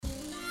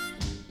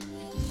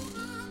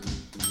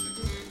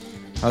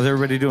How's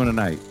everybody doing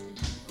tonight?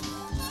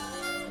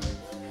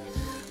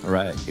 All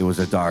right. It was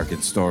a dark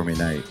and stormy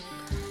night.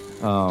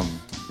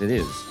 It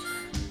is.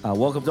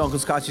 Welcome to Uncle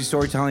Scotchy's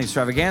Storytelling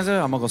Extravaganza.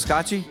 I'm Uncle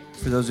Scotchy.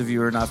 For those of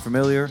you who are not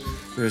familiar,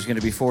 there's going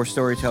to be 4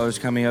 storytellers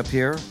coming up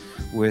here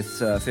with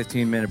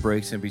 15-minute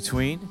breaks in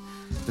between.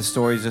 The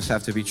stories just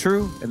have to be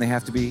true, and they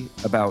have to be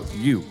about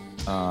you.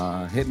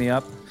 Hit me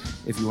up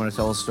if you want to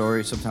tell a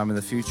story sometime in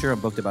the future. I'm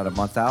booked about a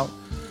month out.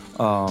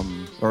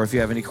 Or if you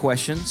have any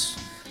questions.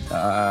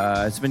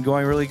 It's been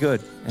going really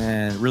good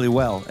and really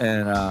well,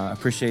 and I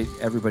appreciate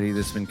everybody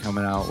that's been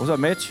coming out. What's up,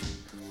 Mitch?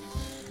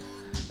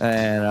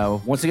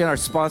 And once again, our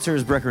sponsor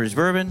is Breckenridge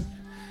Bourbon,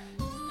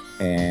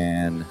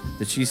 and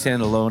the cheese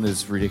stand alone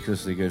is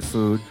ridiculously good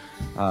food.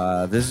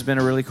 This has been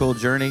a really cool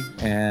journey,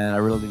 and I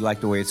really like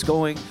the way it's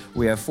going.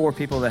 We have 4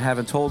 people that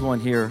haven't told one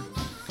here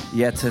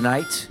yet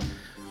tonight,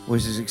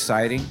 which is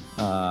exciting.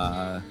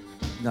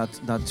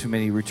 Not too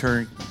many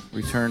return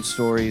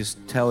stories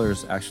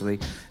tellers, actually.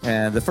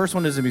 And the first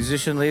one is a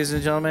musician, ladies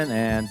and gentlemen.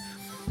 And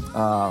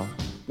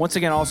once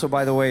again, also,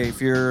 by the way, if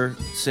you're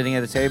sitting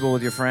at a table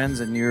with your friends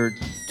and you're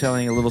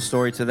telling a little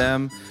story to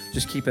them,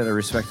 just keep it at a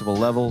respectable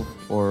level,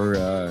 or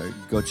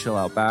go chill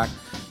out back,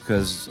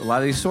 because a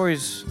lot of these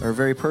stories are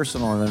very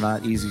personal and they're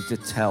not easy to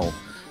tell.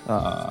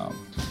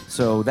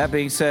 So that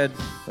being said,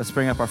 let's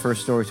bring up our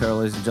first storyteller,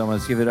 ladies and gentlemen.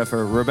 Let's give it up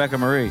for Rebecca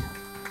Marie.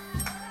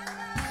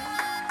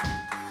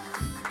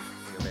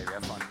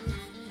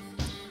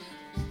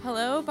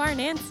 Hello, Bar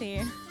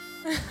Nancy.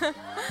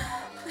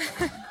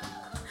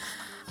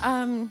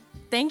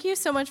 Thank you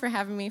so much for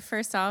having me.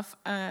 First off,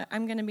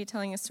 I'm going to be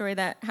telling a story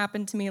that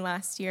happened to me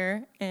last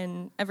year,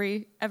 and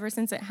ever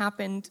since it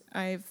happened,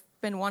 I've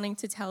been wanting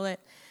to tell it.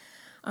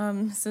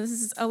 So this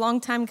is a long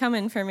time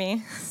coming for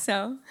me.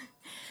 So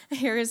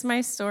here is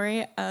my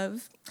story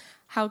of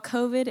how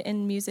COVID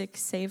and music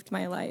saved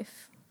my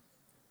life.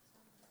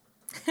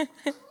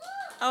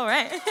 All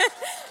right.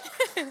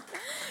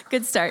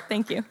 Good start.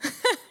 Thank you.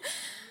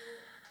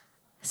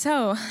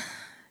 So,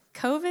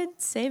 COVID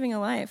saving a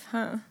life,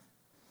 huh?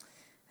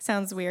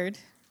 Sounds weird.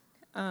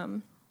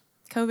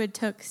 COVID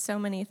took so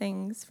many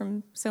things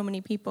from so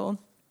many people,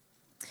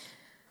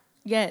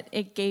 yet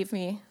it gave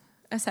me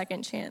a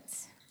second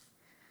chance.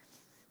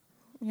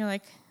 You're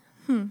like,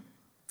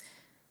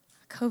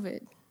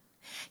 COVID.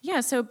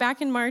 Yeah, so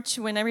back in March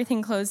when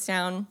everything closed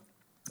down,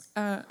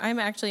 I'm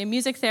actually a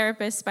music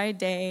therapist by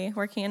day,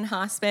 working in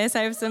hospice.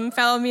 I have some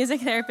fellow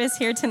music therapists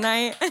here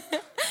tonight.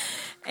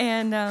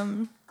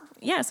 And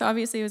yeah, so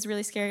obviously it was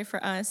really scary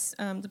for us.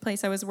 The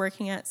place I was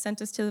working at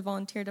sent us to the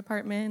volunteer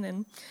department,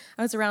 and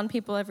I was around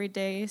people every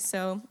day.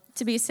 So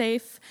to be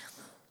safe,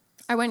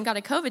 I went and got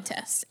a COVID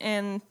test.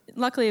 And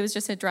luckily it was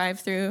just a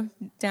drive-through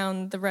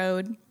down the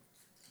road. And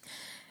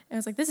I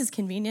was like, this is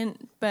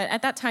convenient. But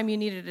at that time you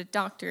needed a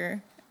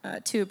doctor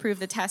to approve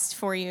the test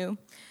for you.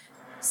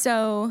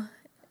 So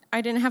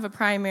I didn't have a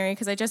primary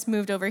because I just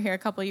moved over here a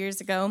couple years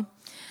ago.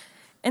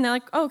 And they're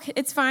like, oh,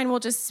 it's fine. We'll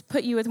just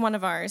put you with one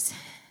of ours.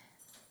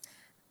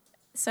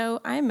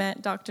 So I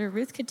met Dr.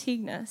 Ruth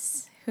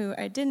Katignas, who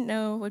I didn't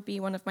know would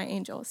be one of my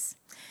angels.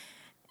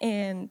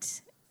 And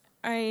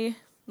I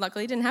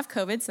luckily didn't have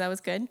COVID, so that was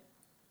good.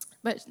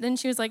 But then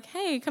she was like,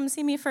 hey, come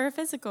see me for a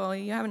physical.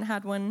 You haven't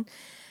had one.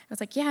 I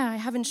was like, yeah, I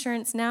have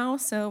insurance now,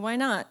 so why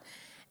not?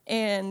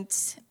 And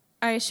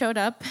I showed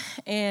up,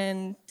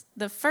 and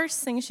the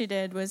first thing she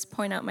did was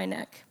point out my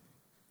neck.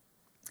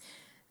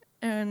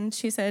 And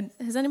she said,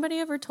 has anybody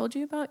ever told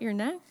you about your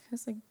neck? I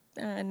was like,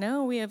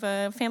 no, we have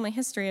a family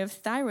history of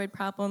thyroid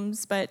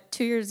problems, but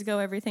 2 years ago,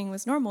 everything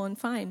was normal and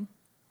fine.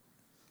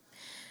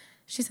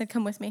 She said,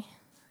 come with me.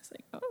 I was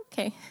like, oh,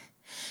 okay.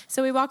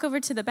 So we walk over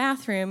to the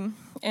bathroom,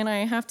 and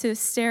I have to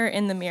stare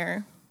in the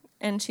mirror.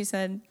 And she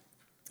said,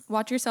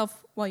 watch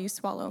yourself while you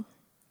swallow.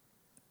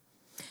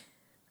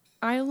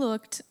 I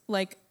looked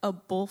like a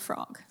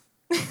bullfrog.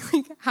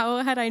 Like,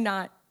 how had I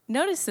not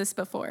noticed this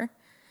before?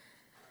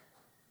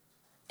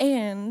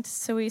 And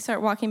so we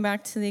start walking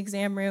back to the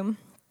exam room.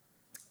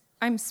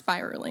 I'm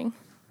spiraling.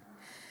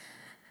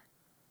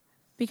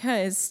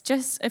 Because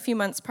just a few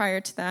months prior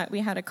to that,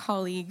 we had a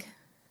colleague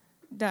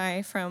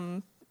die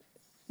from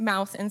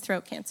mouth and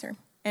throat cancer.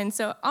 And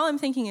so all I'm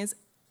thinking is,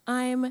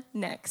 I'm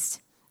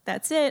next.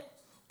 That's it.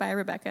 Bye,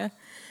 Rebecca.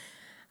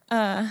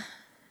 But,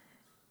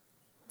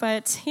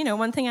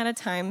 one thing at a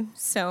time.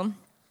 So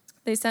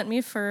they sent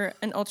me for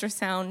an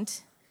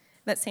ultrasound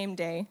that same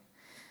day.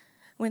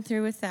 Went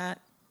through with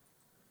that.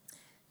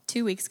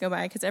 2 weeks go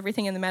by, because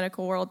everything in the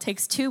medical world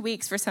takes 2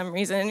 weeks for some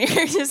reason.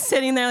 You're just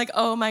sitting there like,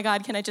 oh my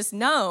God, can I just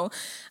know?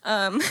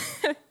 I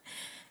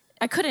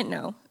couldn't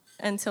know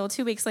until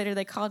 2 weeks later.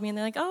 They called me and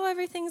they're like, oh,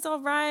 everything's all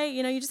right.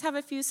 You just have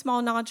a few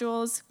small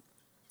nodules.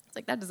 It's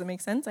like, that doesn't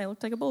make sense. I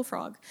looked like a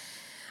bullfrog.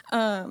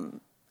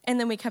 And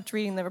then we kept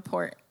reading the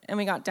report, and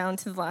we got down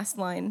to the last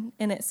line,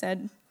 and it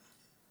said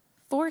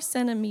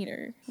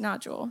 4-centimeter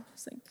nodule.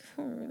 It's like,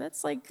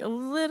 that's like a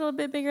little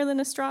bit bigger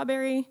than a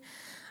strawberry.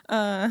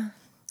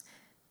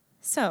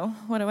 So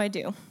what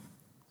do? I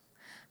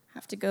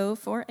have to go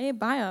for a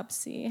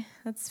biopsy.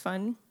 That's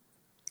fun.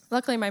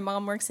 Luckily, my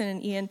mom works in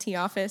an ENT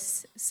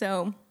office,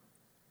 so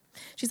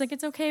she's like,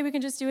 it's okay, we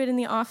can just do it in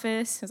the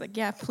office. I was like,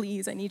 yeah,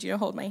 please, I need you to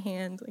hold my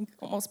hand. Like,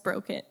 almost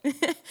broke it.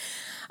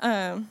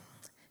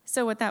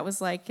 So what that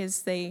was like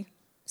is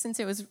since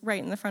it was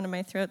right in the front of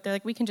my throat, they're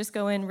like, we can just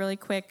go in really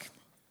quick,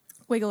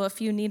 wiggle a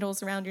few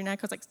needles around your neck.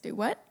 I was like, do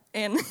what?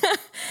 And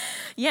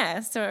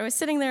yeah, so I was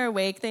sitting there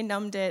awake. They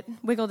numbed it,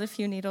 wiggled a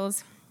few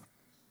needles.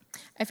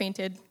 I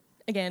fainted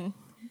again.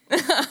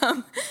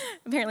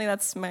 Apparently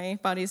that's my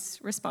body's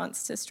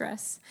response to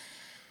stress.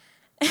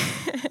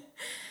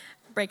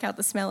 Break out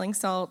the smelling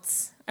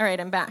salts. All right,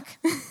 I'm back.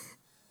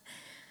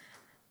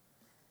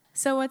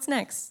 So what's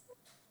next?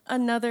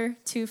 Another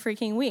 2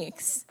 freaking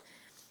weeks.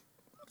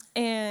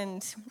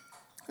 And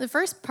the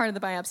first part of the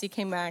biopsy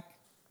came back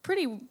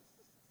pretty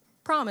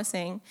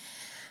promising.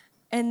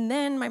 And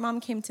then my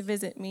mom came to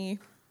visit me.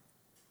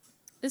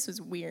 This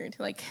was weird.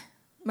 Like,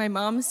 my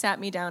mom sat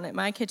me down at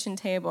my kitchen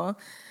table.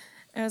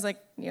 I was like,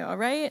 you all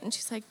right? And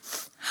she's like,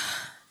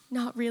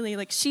 not really.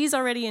 Like, she's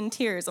already in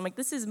tears. I'm like,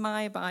 this is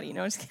my body.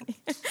 No, I'm just kidding.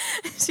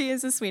 She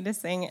is the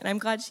sweetest thing. And I'm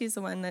glad she's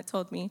the one that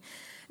told me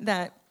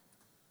that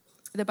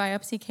the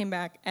biopsy came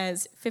back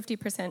as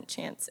 50%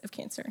 chance of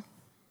cancer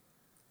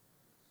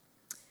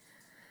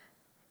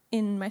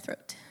in my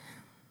throat.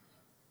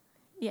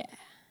 Yeah.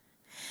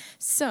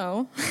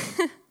 So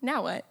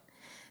now what?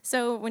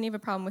 So when you have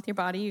a problem with your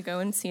body, you go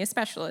and see a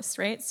specialist,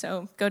 right?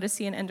 So go to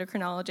see an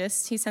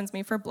endocrinologist. He sends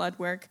me for blood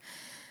work.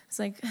 It's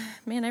like,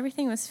 man,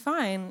 everything was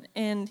fine.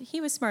 And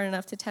he was smart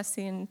enough to test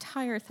the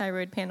entire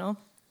thyroid panel.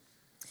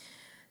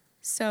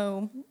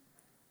 So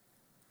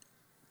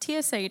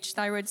TSH,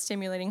 thyroid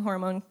stimulating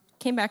hormone,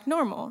 came back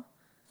normal.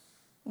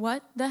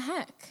 What the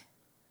heck?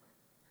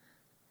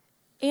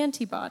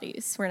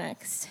 Antibodies were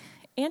next.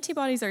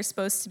 Antibodies are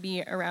supposed to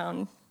be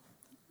around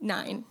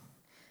 9.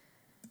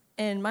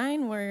 And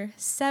mine were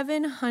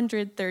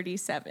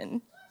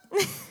 737.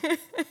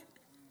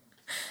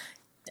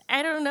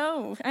 I don't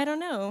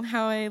know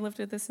how I lived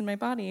with this in my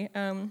body.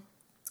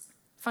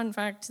 Fun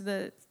fact,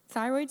 the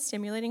thyroid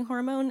stimulating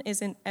hormone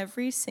is in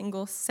every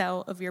single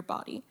cell of your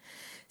body.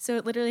 So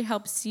it literally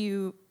helps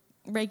you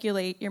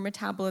regulate your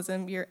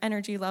metabolism, your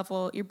energy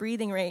level, your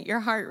breathing rate,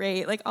 your heart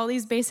rate, like all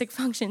these basic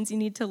functions you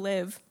need to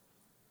live.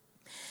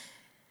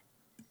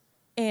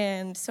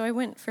 And so I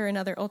went for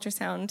another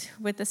ultrasound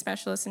with the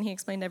specialist, and he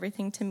explained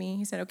everything to me.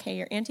 He said, okay,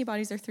 your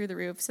antibodies are through the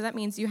roof, so that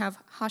means you have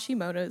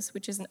Hashimoto's,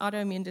 which is an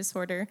autoimmune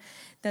disorder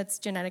that's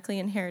genetically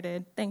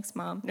inherited. Thanks,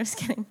 Mom. No, just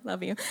kidding.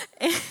 Love you.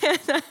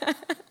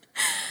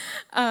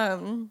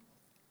 And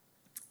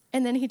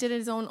then he did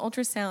his own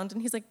ultrasound,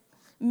 and he's like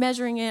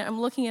measuring it.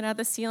 I'm looking at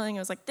the ceiling. I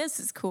was like, this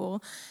is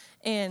cool.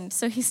 And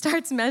so he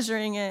starts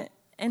measuring it,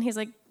 and he's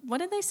like, what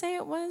did they say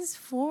it was?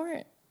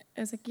 4? I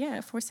was like,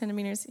 yeah, 4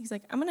 centimeters. He's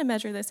like, I'm going to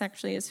measure this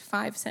actually as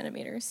 5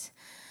 centimeters.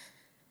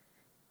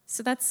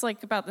 So that's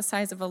like about the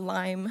size of a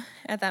lime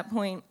at that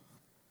point.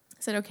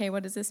 I said, okay,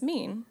 what does this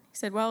mean? He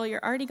said, well,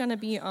 you're already going to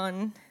be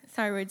on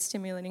thyroid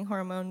stimulating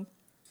hormone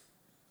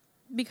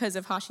because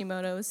of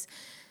Hashimoto's.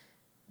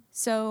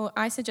 So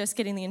I suggest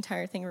getting the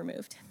entire thing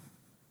removed.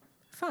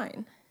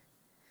 Fine.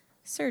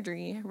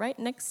 Surgery right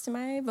next to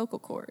my vocal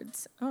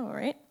cords. All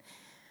right.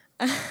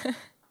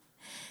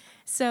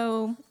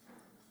 So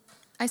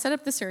I set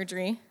up the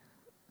surgery.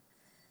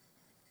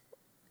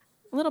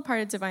 A little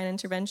part of divine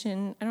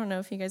intervention. I don't know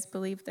if you guys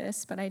believe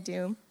this, but I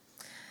do.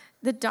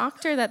 The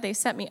doctor that they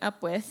set me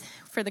up with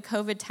for the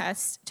COVID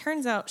test,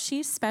 turns out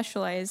she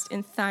specialized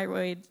in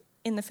thyroid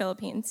in the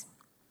Philippines.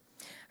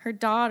 Her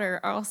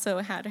daughter also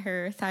had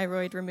her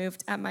thyroid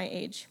removed at my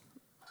age.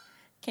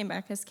 Came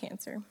back as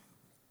cancer.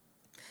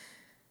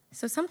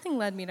 So something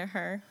led me to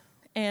her,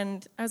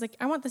 and I was like,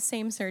 I want the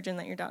same surgeon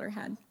that your daughter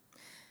had.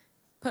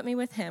 Put me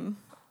with him.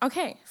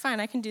 Okay,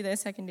 fine, I can do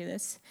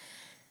this.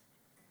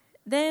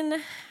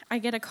 Then I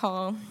get a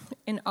call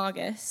in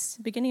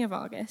August, beginning of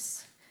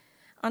August,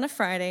 on a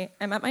Friday.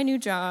 I'm at my new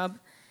job,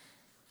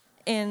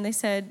 and they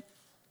said,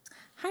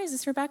 hi, is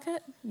this Rebecca?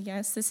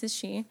 Yes, this is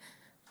she.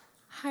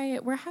 Hi,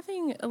 we're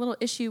having a little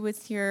issue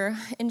with your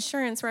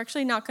insurance. We're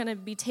actually not going to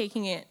be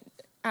taking it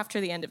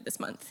after the end of this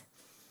month.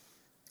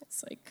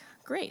 It's like,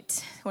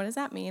 great. What does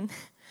that mean?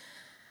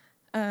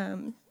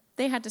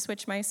 They had to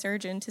switch my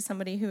surgeon to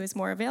somebody who is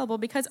more available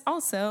because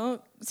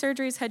also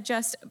surgeries had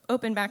just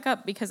opened back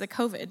up because of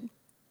COVID.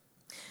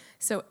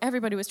 So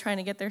everybody was trying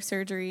to get their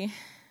surgery.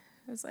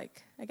 I was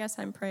like, I guess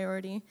I'm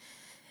priority.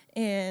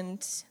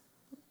 And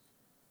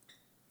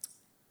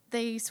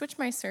they switched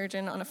my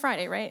surgeon on a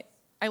Friday, right?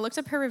 I looked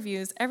up her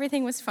reviews.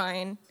 Everything was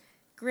fine.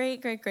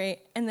 Great.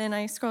 And then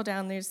I scroll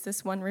down. There's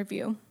this one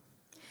review.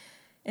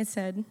 It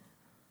said,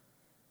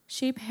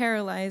 she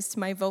paralyzed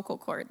my vocal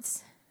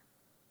cords.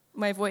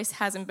 My voice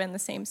hasn't been the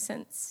same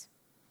since.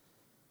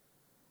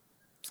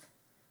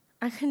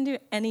 I couldn't do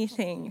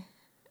anything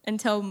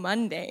until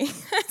Monday.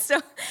 So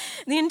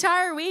the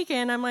entire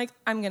weekend, I'm like,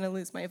 I'm going to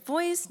lose my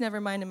voice.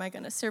 Never mind, am I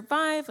going to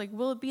survive? Like,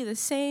 will it be the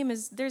same?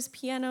 There's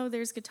piano,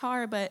 there's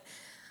guitar, but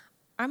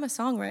I'm a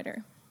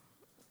songwriter,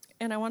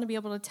 and I want to be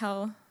able to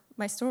tell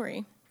my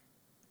story.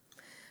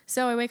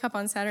 So I wake up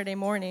on Saturday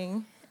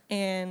morning,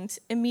 and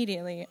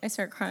immediately I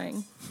start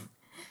crying.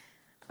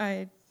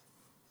 I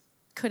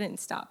couldn't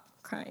stop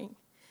crying.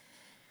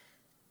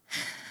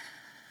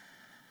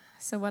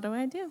 So what do?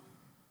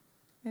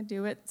 I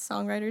do what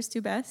songwriters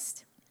do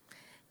best.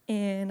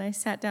 And I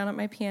sat down at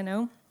my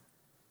piano,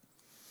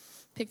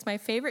 picked my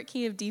favorite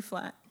key of D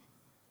flat,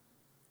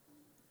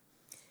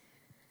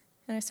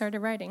 and I started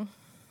writing.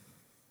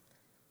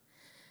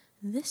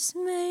 This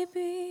may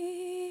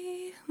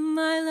be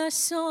my last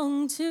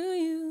song to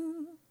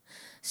you,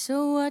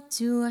 so what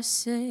do I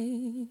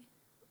say?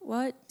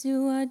 What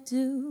do I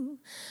do?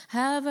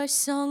 Have I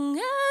sung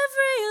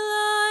every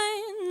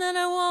line that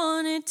I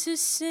wanted to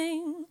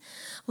sing?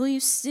 Will you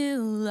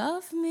still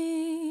love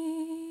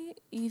me,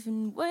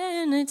 even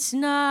when it's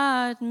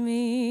not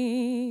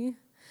me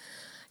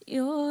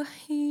you're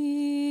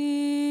hearing?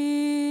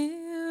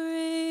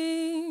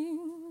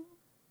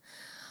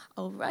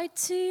 I'll write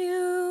to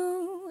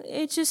you,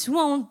 it just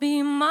won't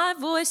be my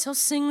voice. I'll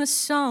sing the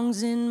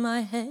songs in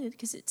my head,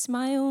 'cause it's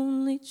my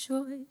only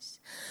choice.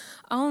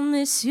 I'll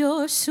miss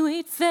your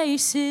sweet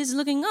faces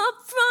looking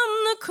up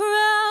from the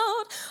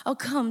crowd. I'll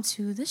come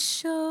to the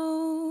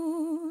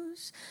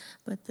shows,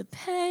 but the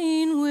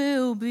pain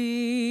will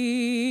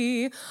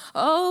be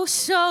oh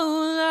so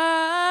loud.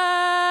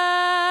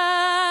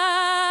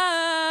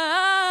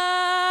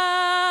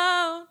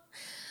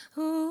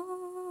 Ooh.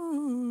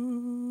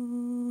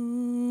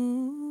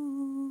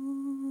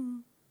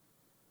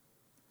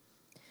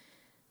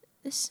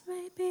 This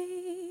may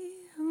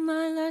be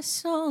my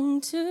last song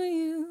to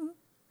you,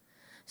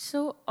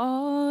 so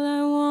all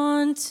I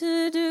want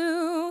to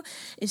do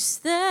is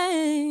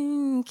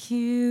thank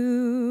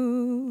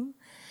you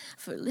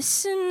for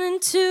listening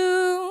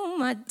to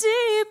my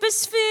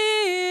deepest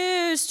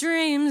fears,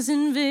 dreams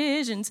and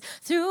visions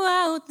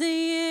throughout the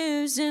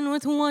years. And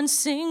with one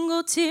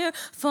single tear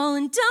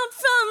falling down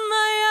from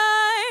my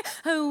eye,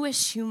 I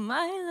wish you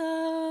my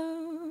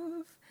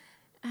love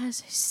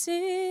as I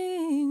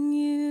sing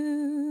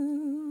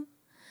you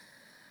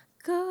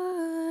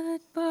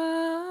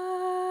goodbye.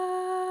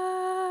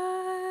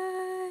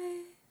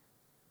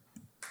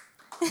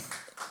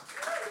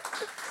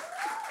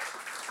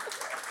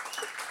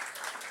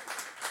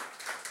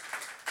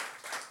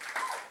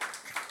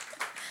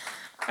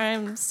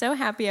 I'm so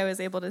happy I was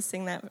able to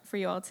sing that for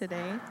you all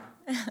today.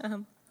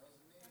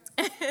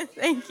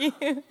 Thank you.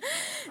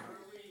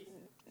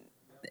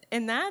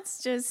 And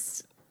that's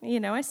just,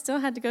 I still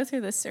had to go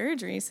through the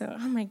surgery, so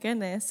oh my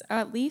goodness.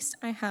 At least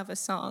I have a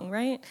song,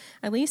 right?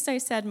 At least I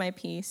said my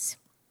piece.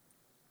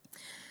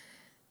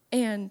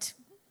 And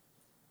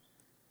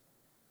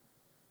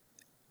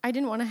I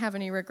didn't want to have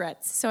any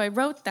regrets, so I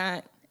wrote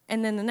that,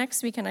 and then the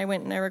next weekend I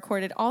went and I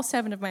recorded all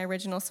 7 of my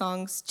original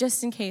songs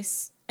just in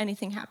case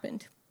anything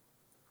happened.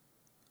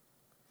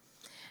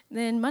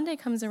 Then Monday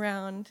comes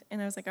around,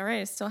 and I was like, all right,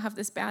 I still have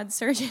this bad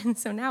surgeon,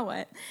 so now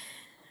what?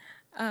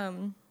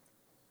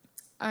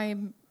 I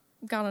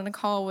got on a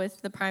call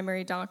with the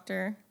primary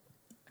doctor,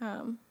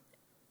 and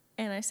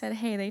I said,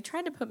 hey, they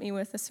tried to put me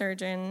with a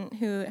surgeon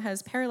who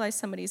has paralyzed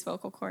somebody's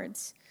vocal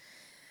cords.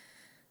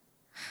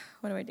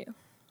 What do I do?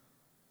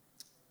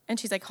 And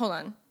she's like, hold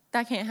on,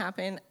 that can't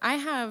happen. I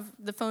have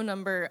the phone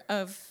number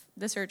of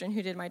the surgeon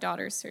who did my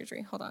daughter's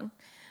surgery. Hold on.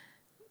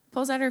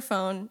 Pulls out her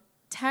phone,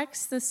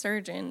 texts the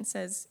surgeon,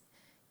 says,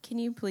 can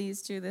you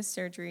please do this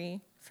surgery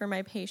for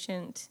my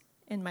patient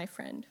and my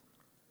friend?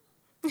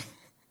 I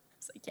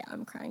was like, yeah,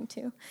 I'm crying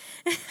too.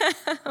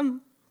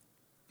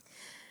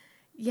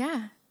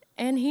 Yeah,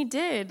 and he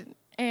did.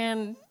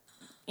 And,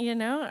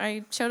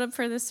 I showed up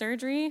for the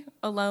surgery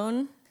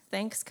alone,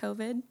 thanks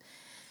COVID.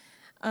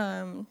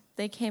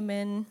 They came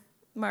in,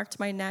 marked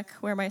my neck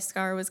where my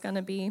scar was going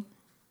to be,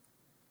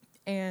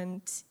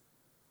 and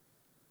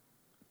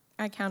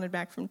I counted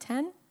back from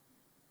 10,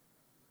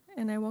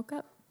 and I woke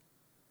up.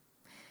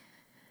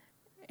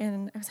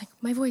 And I was like,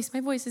 my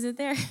voice, is it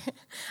there?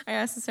 I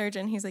asked the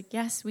surgeon. He's like,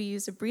 yes, we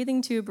used a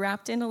breathing tube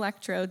wrapped in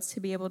electrodes to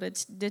be able to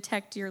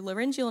detect your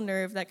laryngeal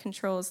nerve that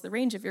controls the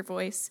range of your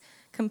voice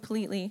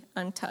completely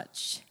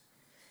untouched.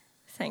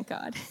 Thank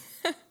God.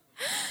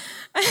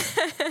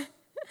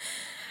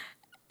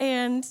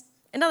 And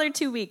another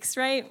 2 weeks,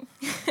 right?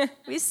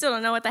 We still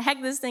don't know what the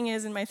heck this thing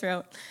is in my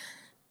throat.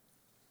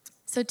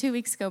 So 2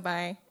 weeks go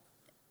by.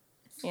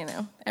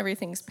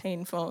 Everything's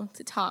painful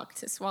to talk,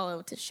 to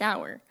swallow, to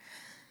shower.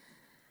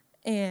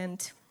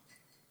 And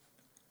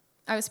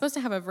I was supposed to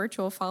have a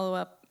virtual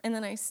follow-up, and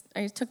then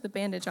I took the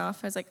bandage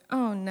off. I was like,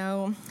 oh,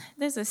 no,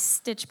 there's a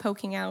stitch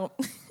poking out.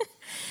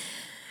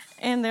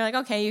 And they're like,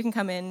 okay, you can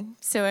come in.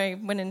 So I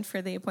went in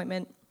for the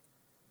appointment,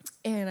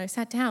 and I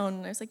sat down,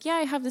 and I was like, yeah,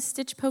 I have the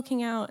stitch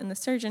poking out. And the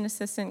surgeon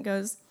assistant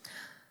goes,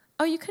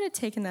 oh, you could have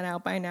taken that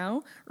out by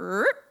now.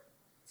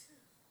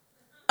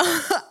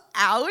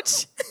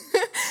 Ouch.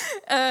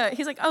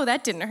 He's like, oh,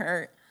 that didn't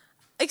hurt.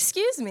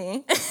 Excuse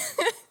me.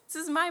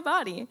 This is my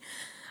body.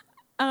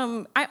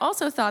 I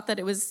also thought that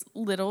it was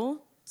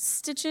little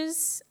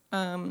stitches.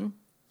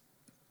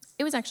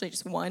 It was actually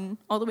just one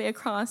all the way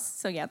across.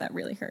 So yeah, that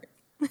really hurt.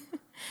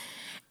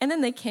 And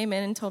then they came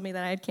in and told me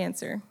that I had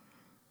cancer.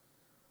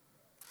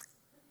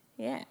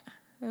 Yeah,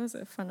 it was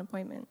a fun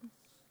appointment.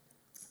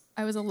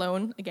 I was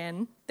alone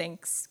again,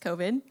 thanks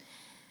COVID.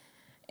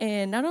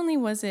 And not only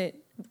was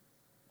it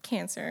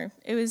cancer,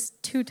 it was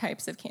 2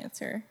 types of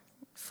cancer,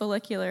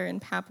 follicular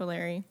and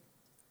papillary.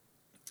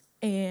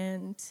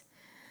 And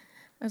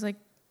I was like,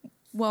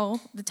 well,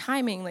 the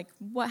timing, like,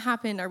 what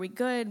happened? Are we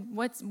good?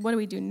 What do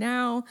we do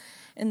now?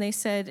 And they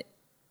said,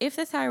 if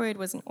the thyroid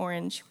was an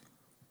orange,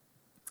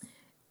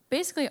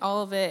 basically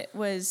all of it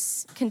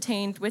was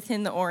contained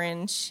within the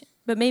orange,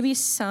 but maybe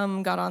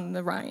some got on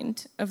the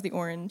rind of the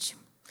orange.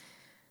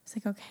 It's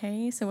like,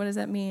 okay, so what does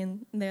that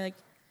mean? And they're like,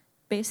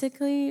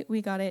 basically,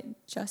 we got it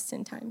just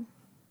in time.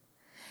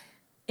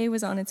 It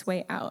was on its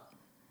way out.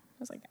 I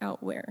was like,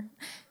 out where?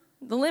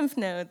 The lymph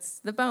nodes,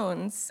 the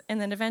bones,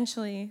 and then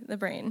eventually the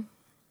brain.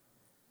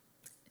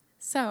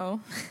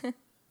 So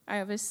I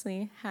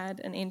obviously had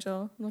an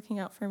angel looking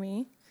out for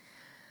me.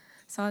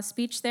 Saw a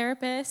speech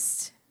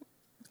therapist.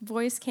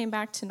 Voice came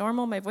back to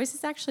normal. My voice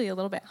is actually a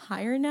little bit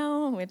higher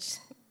now, which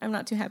I'm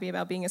not too happy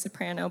about being a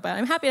soprano, but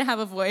I'm happy to have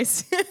a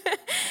voice.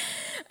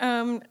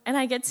 And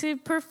I get to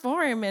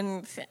perform,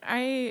 and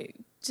I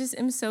just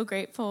am so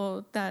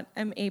grateful that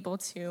I'm able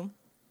to.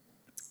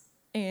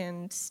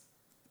 And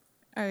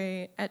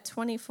at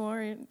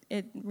 24,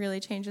 it really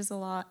changes a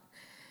lot.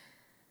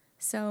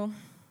 So,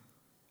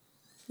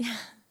 yeah,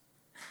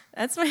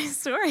 that's my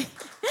story.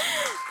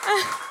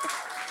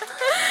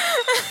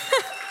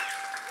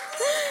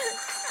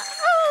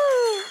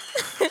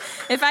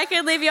 If I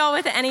could leave you all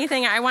with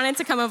anything, I wanted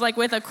to come up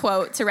with a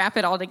quote to wrap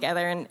it all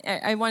together, and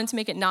I wanted to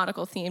make it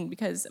nautical themed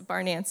because of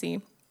Bar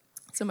Nancy.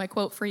 So my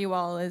quote for you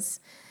all is,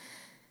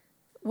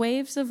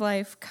 "Waves of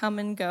life come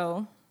and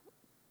go.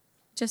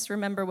 Just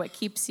remember what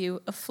keeps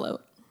you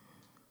afloat."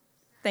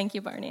 Thank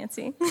you, Bar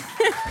Nancy.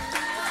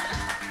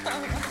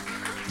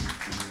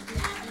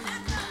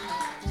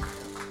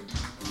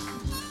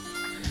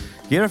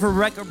 Give it up for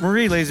Rebecca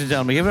Marie, ladies and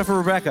gentlemen. Give it up for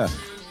Rebecca.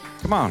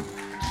 Come on.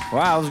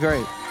 Wow, that was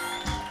great.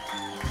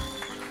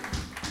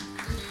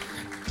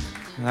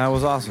 That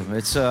was awesome.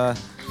 It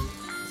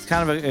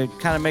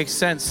kind of makes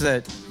sense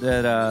that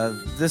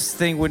this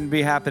thing wouldn't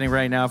be happening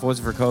right now if it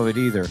wasn't for COVID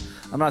either.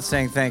 I'm not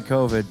saying thank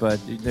COVID, but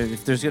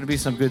if there's going to be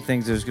some good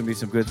things, there's going to be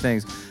some good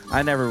things.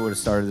 I never would have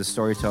started this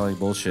storytelling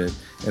bullshit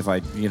if I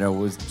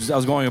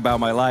was going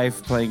about my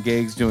life, playing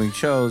gigs, doing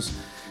shows,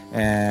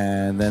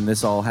 and then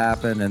this all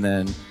happened, and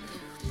then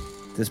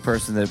this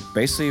person that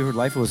basically her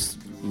life was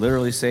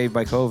literally saved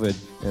by COVID,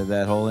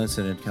 that whole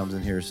incident comes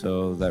in here,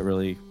 so that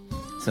really,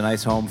 it's a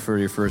nice home for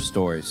your first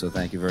story. So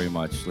thank you very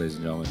much, ladies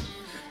and gentlemen.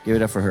 Give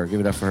it up for her. Give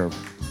it up for her.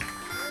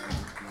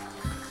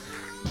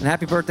 And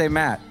happy birthday,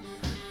 Matt.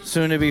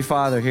 Soon-to-be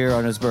father here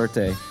on his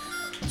birthday.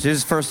 It's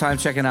his first time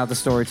checking out the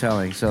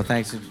storytelling, so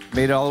thanks.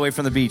 Made it all the way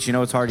from the beach. You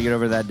know it's hard to get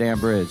over that damn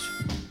bridge.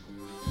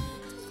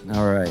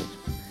 All right.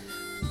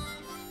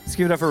 Let's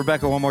give it up for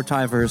Rebecca one more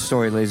time for her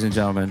story, ladies and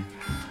gentlemen.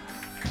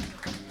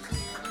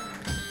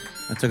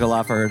 It took a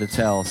lot for her to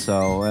tell,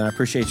 so, and I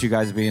appreciate you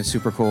guys being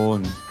super cool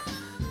and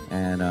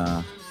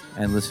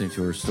listening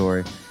to her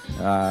story.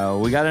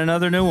 We got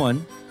another new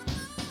one,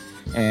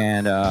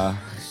 and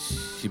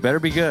she better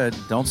be good.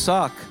 Don't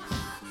suck.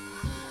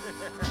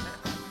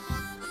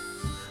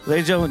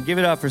 Ladies and gentlemen, give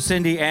it up for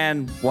Cindy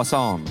Ann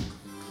Boisson.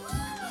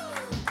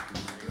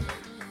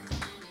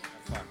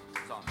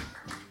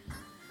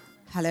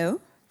 Hello?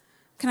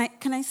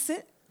 Can I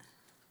sit?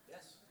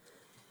 Yes.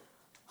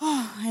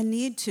 Oh, I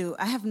need to.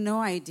 I have no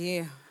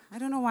idea. I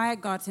don't know why I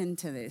got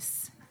into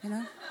this,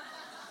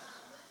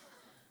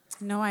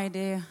 No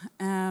idea.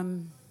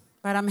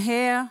 But I'm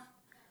here.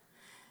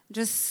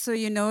 Just so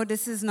you know,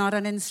 this is not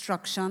an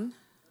instruction.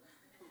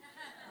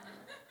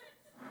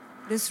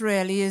 This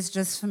really is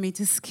just for me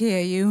to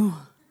scare you.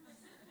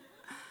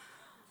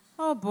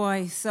 Oh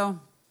boy, so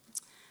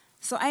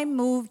I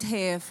moved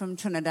here from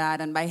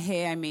Trinidad, and by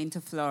here I mean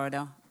to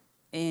Florida,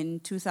 in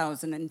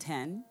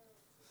 2010,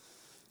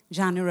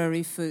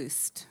 January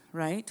 1st,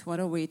 right? What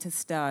a way to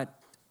start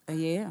a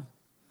year.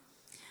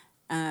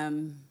 I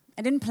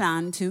didn't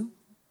plan to,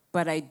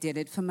 but I did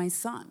it for my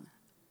son.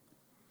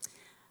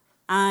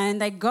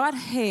 And I got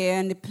here,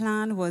 and the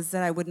plan was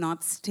that I would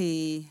not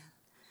stay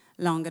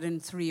longer than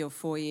 3 or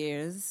 4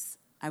 years.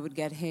 I would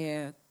get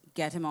here,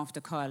 get him off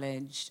to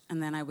college,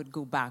 and then I would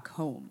go back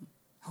home.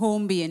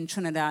 Home being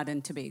Trinidad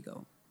and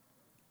Tobago.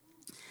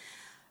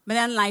 But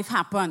then life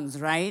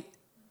happens, right?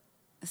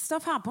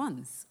 Stuff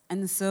happens.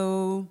 And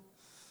so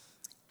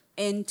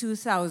in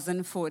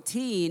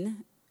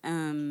 2014,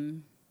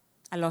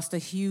 I lost a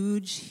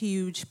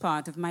huge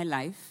part of my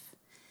life,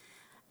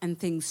 and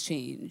things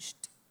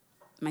changed.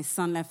 My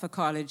son left for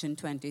college in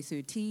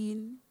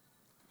 2013,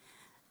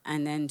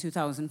 and then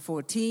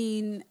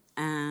 2014,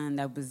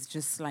 and I was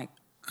just like,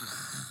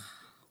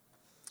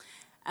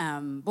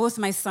 both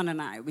my son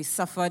and I, we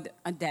suffered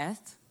a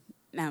death,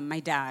 my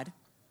dad.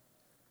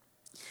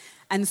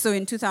 And so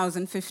in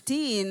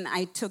 2015,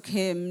 I took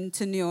him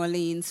to New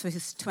Orleans for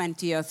his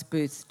 20th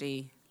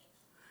birthday.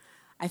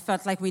 I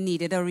felt like we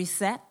needed a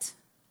reset.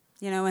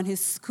 In his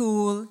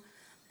school,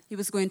 he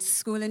was going to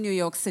school in New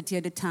York City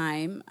at the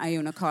time,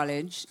 Iona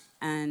College,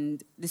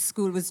 and the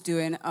school was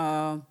doing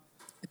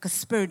like a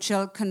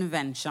spiritual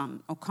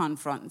convention or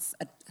conference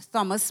at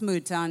Thomas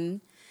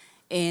Merton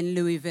in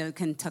Louisville,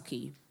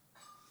 Kentucky.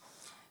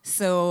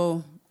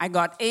 So I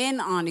got in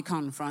on the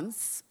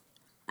conference,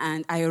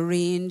 and I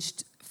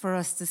arranged for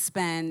us to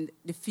spend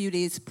the few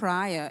days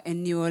prior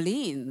in New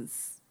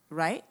Orleans,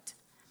 right?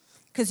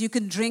 Because you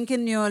could drink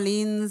in New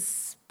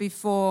Orleans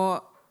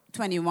before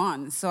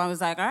 21. So I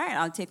was like, all right,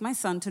 I'll take my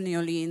son to New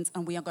Orleans,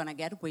 and we are going to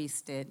get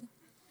wasted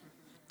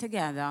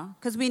together,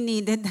 because we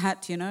needed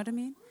that, you know what I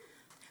mean?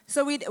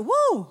 So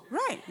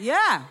right,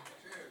 yeah.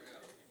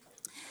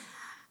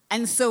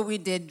 And so we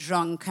did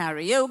drunk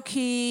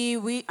karaoke.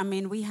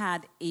 We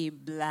had a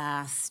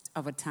blast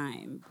of a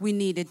time. We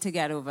needed to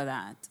get over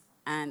that.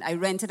 And I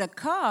rented a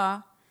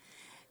car.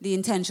 The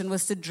intention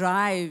was to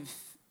drive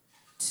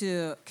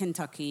to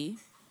Kentucky,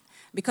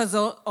 because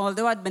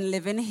although I'd been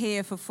living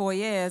here for 4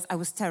 years, I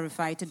was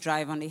terrified to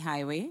drive on the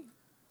highway.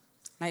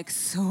 Like,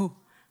 so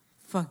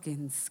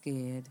fucking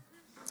scared.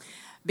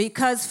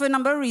 Because for a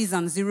number of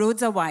reasons, the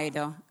roads are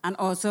wider, and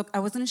also I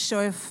wasn't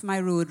sure if my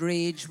road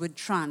rage would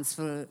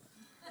transfer.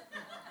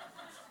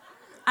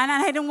 And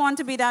I didn't want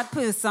to be that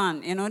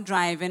person,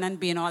 driving and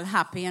being all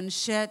happy and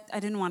shit.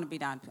 I didn't want to be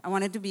that. I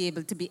wanted to be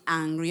able to be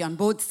angry on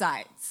both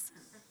sides.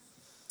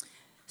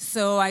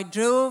 So I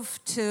drove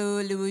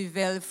to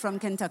Louisville from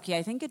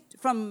Kentucky.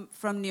 From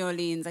New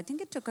Orleans. I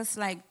think it took us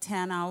like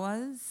 10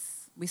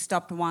 hours. We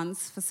stopped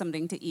once for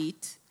something to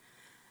eat,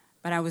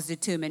 but I was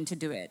determined to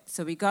do it.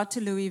 So we got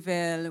to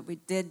Louisville. We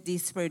did the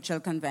spiritual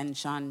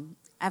convention.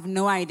 I have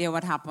no idea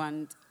what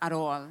happened at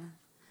all.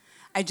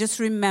 I just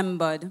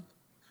remembered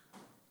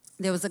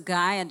there was a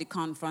guy at the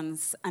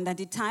conference, and at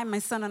the time, my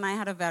son and I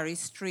had a very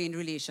strained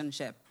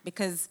relationship,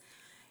 because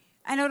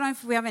I don't know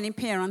if we have any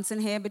parents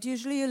in here, but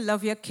usually you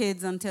love your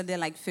kids until they're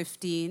like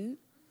 15,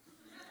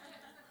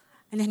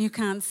 and then you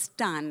can't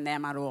stand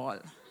them at all.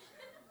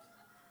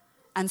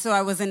 And so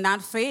I was in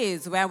that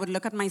phase where I would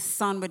look at my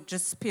son with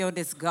just pure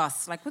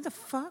disgust, like, what the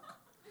fuck?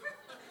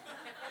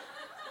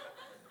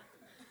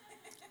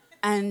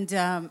 And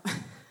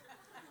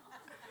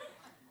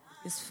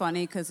it's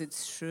funny because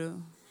it's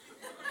true.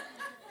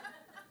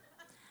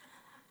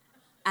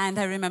 And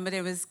I remember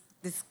there was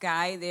this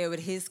guy there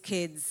with his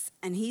kids,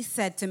 and he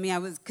said to me,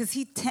 because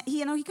he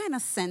kind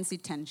of sensed the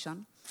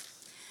tension.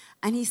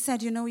 And he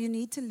said, you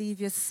need to leave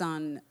your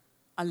son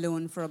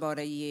alone for about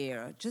a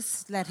year.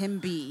 Just let him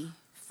be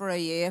for a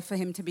year for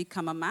him to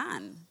become a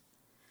man.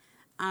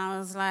 And I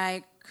was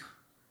like,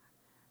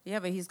 yeah,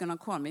 but he's going to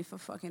call me for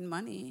fucking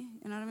money.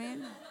 You know what I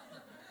mean?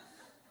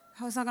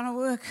 How's that going to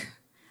work?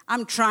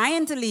 I'm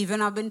trying to leave,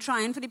 and I've been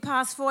trying for the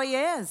past 4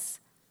 years.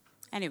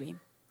 Anyway,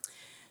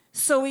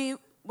 so we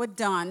were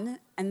done,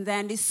 and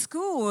then the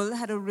school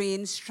had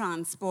arranged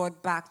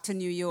transport back to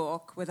New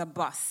York with a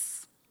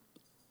bus,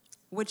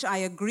 which I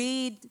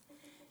agreed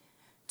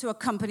to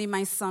accompany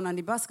my son on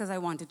the bus because I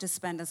wanted to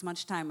spend as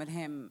much time with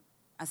him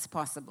as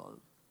possible.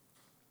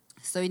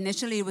 So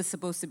initially it was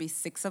supposed to be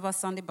 6 of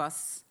us on the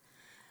bus,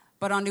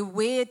 but on the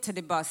way to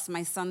the bus,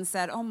 my son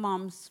said, oh,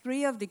 Mom,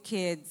 3 of the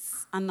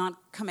kids are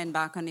not coming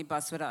back on the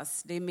bus with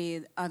us. They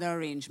made other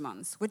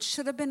arrangements, which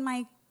should have been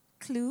my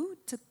clue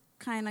to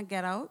kind of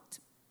get out,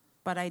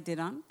 but I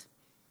didn't.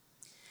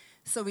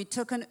 So we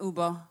took an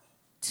Uber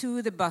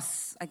to the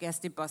bus, I guess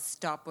the bus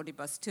stop or the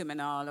bus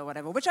terminal or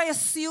whatever, which I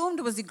assumed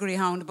was the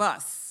Greyhound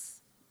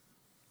bus.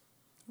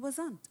 It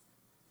wasn't.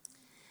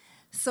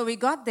 So we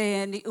got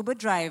there, and the Uber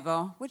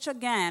driver, which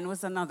again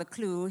was another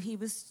clue, he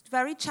was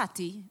very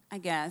chatty, I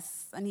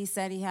guess, and he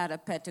said he had a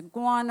pet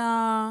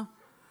iguana.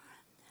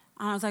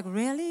 And I was like,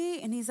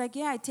 really? And he's like,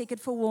 yeah, I take it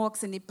for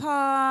walks in the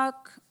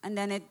park, and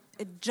then it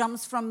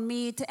jumps from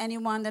me to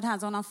anyone that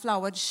has on a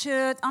flowered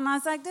shirt. And I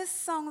was like, this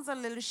song's a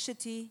little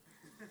shitty.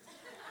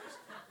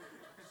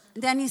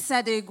 Then he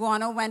said the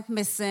iguana went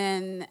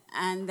missing,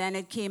 and then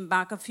it came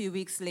back a few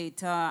weeks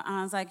later. And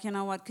I was like, you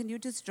know what, can you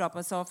just drop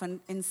us off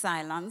in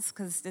silence,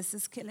 because this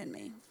is killing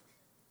me.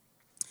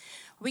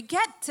 We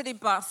get to the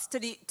bus,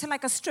 to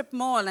like a strip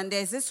mall, and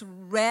there's this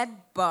red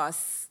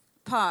bus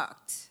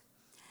parked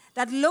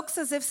that looks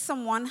as if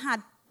someone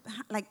had,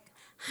 like,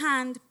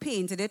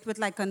 hand-painted it with,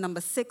 like, a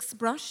number 6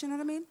 brush, you know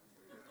what I mean?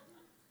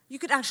 You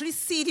could actually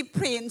see the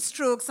paint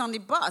strokes on the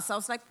bus. I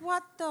was like,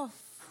 what the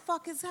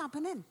fuck is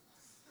happening?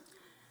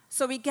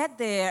 So we get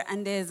there,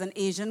 and there's an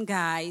Asian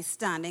guy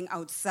standing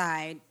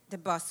outside the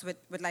bus with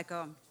like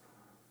a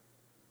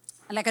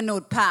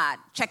notepad,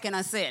 checking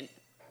us in.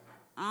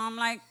 I'm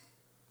like,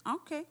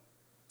 okay.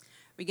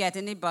 We get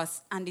in the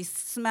bus, and the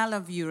smell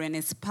of urine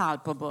is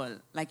palpable.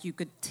 Like you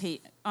could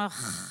take,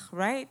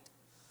 right?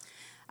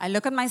 I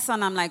look at my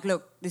son, I'm like,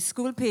 look, the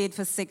school paid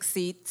for 6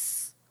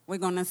 seats. We're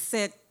going to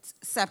sit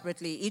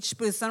separately. Each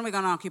person, we're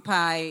going to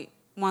occupy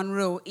 1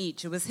 row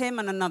each. It was him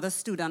and another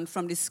student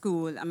from the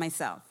school and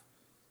myself.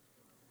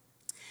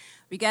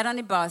 We get on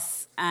the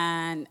bus,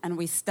 and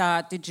we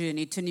start the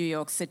journey to New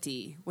York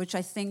City, which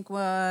I think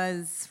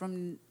was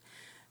from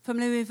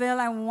Louisville,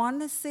 I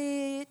want to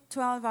say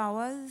 12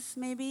 hours,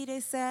 maybe, they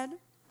said.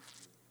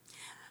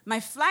 My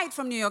flight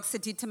from New York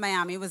City to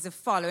Miami was the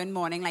following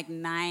morning, like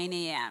 9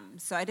 a.m.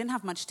 So I didn't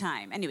have much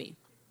time. Anyway,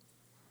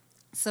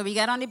 so we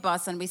got on the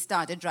bus and we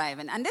started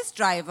driving. And this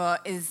driver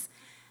is,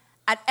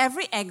 at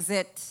every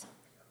exit,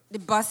 the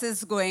bus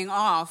is going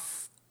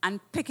off and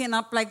picking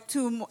up like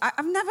two more.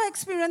 I've never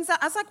experienced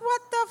that. I was like,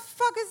 what the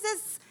fuck is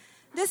this?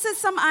 This is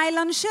some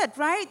island shit,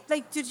 right?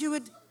 Like, you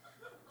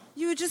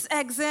would just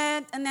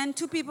exit, and then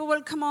 2 people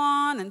will come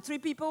on, and 3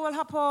 people will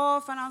hop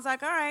off, and I was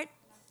like, all right.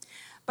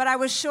 But I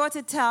was sure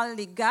to tell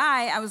the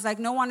guy, I was like,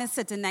 no one is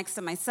sitting next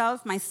to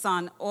myself, my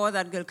son, or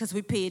that girl, because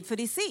we paid for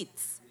the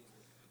seats.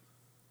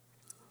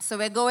 So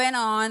we're going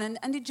on,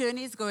 and the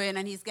journey is going,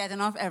 and he's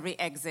getting off every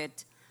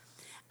exit.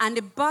 And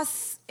the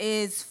bus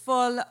is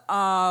full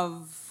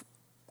of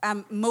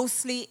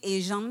mostly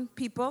Asian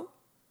people.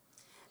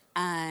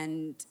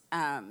 And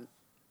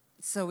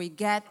so we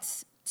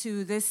get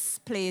to this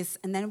place,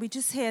 and then we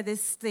just hear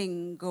this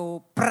thing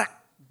go, brak,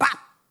 bap.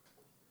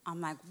 I'm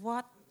like,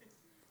 what?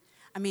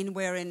 I mean,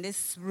 we're in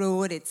this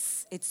road.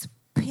 It's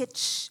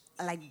pitch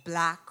like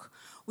black.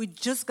 We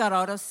just got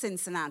out of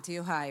Cincinnati,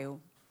 Ohio.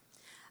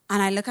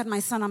 And I look at my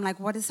son. I'm like,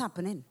 what is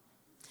happening?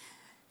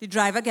 The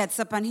driver gets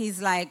up, and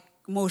he's like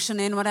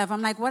motioning, whatever.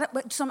 I'm like,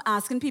 what? So I'm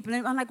asking people.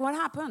 I'm like, what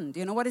happened?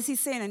 You know, what is he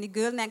saying? And the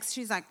girl next,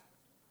 she's like,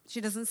 she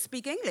doesn't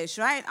speak English,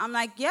 right? I'm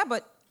like, yeah,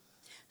 but...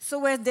 So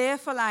we're there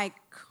for like,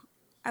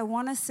 I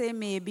want to say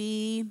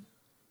maybe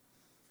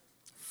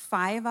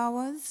 5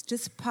 hours,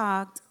 just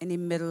parked in the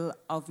middle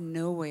of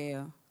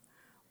nowhere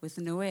with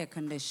no air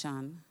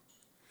condition.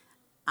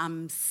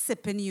 I'm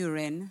sipping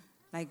urine,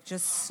 like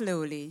just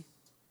slowly,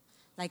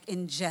 like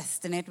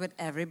ingesting it with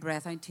every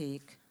breath I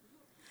take.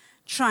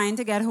 Trying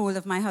to get hold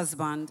of my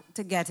husband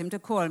to get him to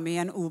call me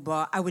an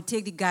Uber. I would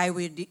take the guy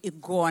with the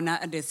iguana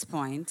at this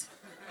point.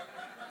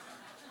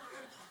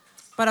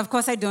 But of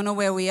course, I don't know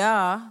where we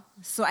are,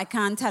 so I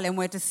can't tell him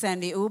where to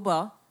send the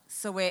Uber.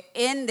 So we're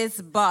in this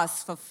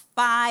bus for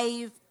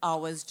 5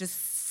 hours,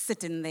 just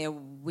sitting there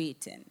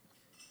waiting.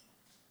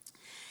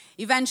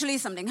 Eventually,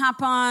 something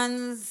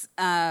happens.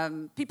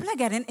 People are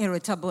getting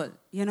irritable,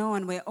 you know,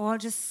 and we're all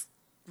just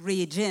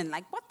raging,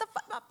 like, what the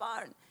fuck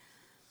happened?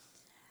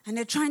 And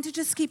they're trying to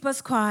just keep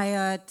us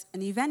quiet.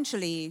 And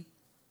eventually,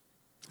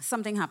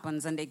 something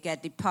happens, and they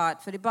get the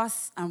part for the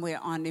bus, and we're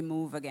on the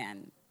move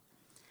again.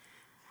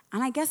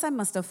 And I guess I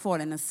must have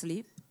fallen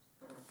asleep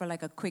for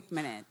like a quick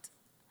minute.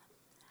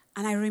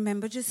 And I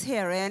remember just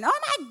hearing, oh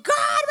my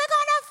God, we're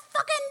gonna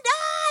fucking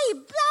die,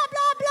 blah,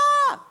 blah,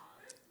 blah.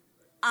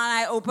 And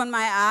I open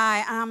my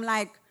eye, and I'm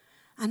like,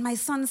 and my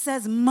son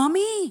says,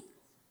 Mommy,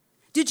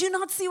 did you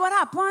not see what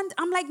happened?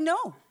 I'm like,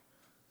 no.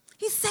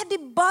 He said the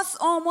bus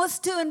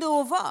almost turned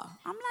over. I'm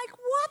like,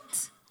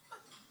 what?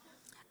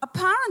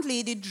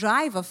 Apparently, the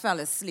driver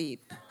fell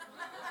asleep.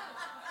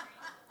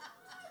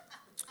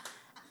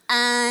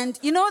 And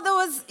you know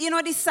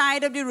the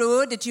side of the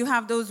road that you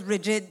have those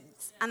rigid,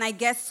 and I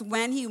guess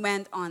when he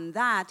went on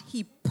that,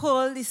 he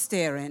pulled the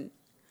steering.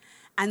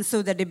 And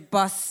so that the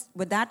bus,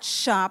 with that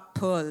sharp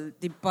pull,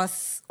 the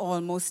bus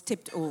almost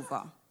tipped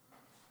over.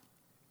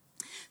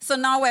 So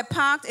now we're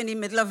parked in the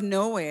middle of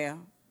nowhere,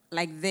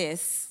 like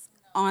this,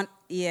 And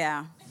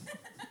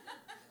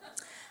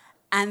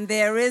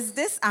there is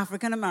this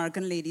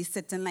African-American lady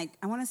sitting like,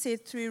 I want to say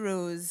 3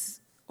 rows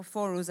or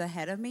 4 rows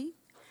ahead of me.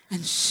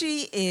 And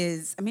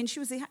she's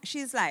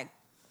like,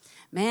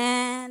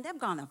 man, they're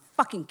gonna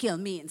fucking kill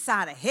me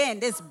inside of here in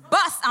this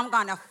bus. I'm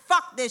gonna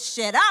fuck this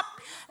shit up.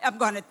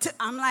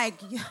 I'm like,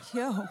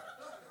 yo.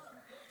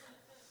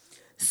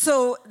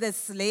 So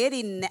this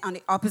lady on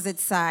the opposite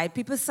side,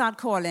 people start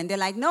calling. They're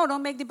like, no,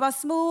 don't make the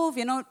bus move.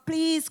 You know,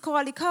 please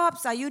call the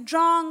cops. Are you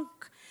drunk?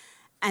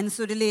 And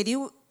so the lady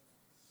who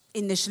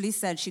initially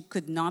said she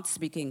could not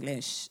speak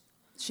English,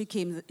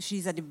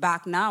 she's at the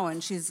back now,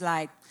 and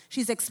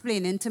she's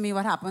explaining to me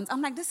what happens.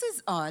 I'm like, this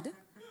is odd.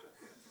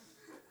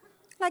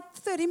 Like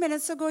 30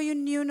 minutes ago, you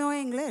knew no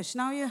English.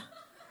 Now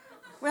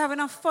we're having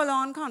a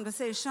full-on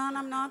conversation.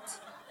 I'm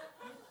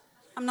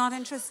not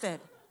interested.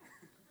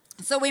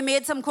 So we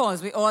made some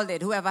calls. We all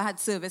did. Whoever had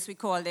service, we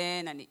called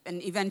in, and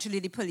eventually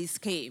the police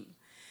came.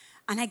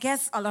 And I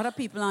guess a lot of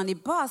people on the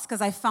bus,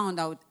 because I found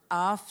out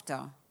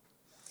after,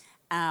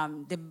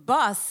 the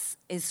bus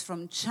is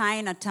from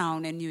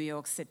Chinatown in New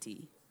York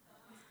City.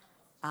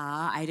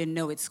 I didn't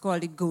know. It's called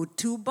the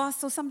Go-To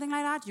bus or something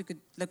like that. You could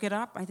look it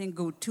up. I think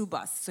Go-To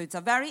bus. So it's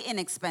a very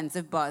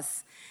inexpensive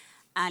bus,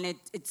 and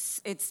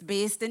it's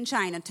based in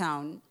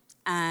Chinatown.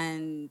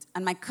 And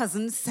my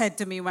cousin said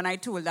to me when I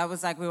told her, I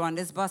was like, we were on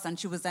this bus, and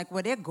she was like,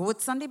 were there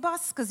goats on the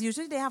bus? Because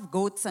usually they have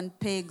goats and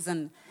pigs,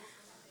 and,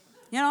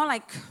 you know,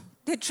 like,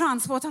 they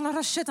transport a lot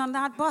of shit on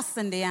that bus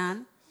in the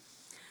end.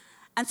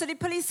 And so the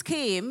police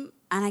came,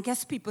 and I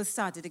guess people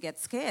started to get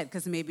scared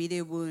because maybe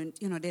they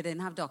didn't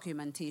have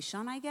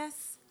documentation, I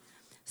guess.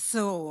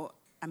 So,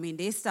 I mean,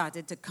 they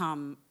started to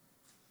come.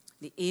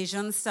 The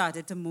Asians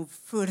started to move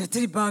further to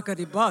the back of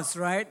the bus,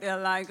 right? They're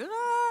like,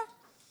 ah.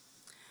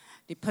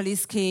 The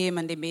police came,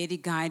 and they made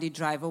the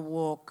driver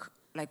walk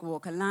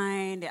a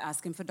line. They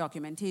asked him for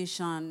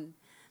documentation.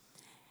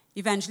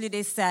 Eventually,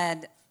 they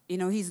said,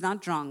 he's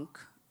not drunk.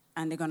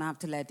 and they're going to have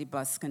to let the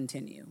bus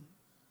continue.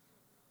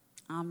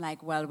 I'm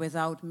like, well,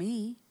 without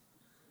me,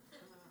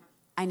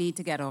 I need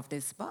to get off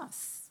this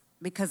bus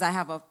because I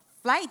have a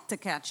flight to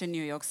catch in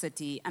New York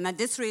City, and at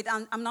this rate,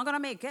 I'm not going to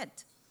make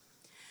it.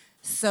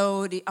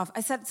 So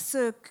I said,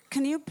 sir,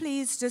 can you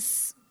please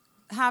just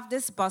have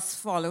this bus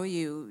follow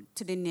you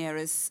to the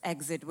nearest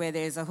exit where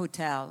there's a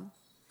hotel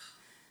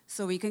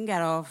so we can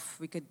get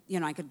off,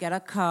 I could get a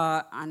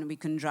car and we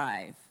can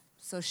drive.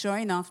 So sure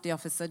enough, the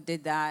officer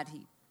did that.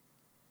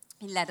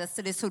 He led us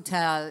to this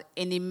hotel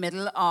in the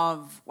middle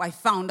of, I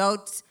found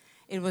out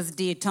it was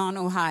Dayton,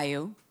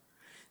 Ohio.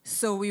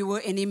 So we were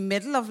in the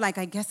middle of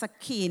I guess a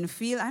cane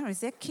field. I don't know,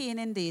 is there cane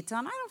in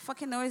Dayton? I don't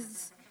fucking know.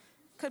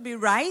 Could be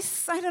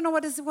rice. I don't know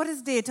what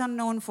is Dayton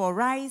known for.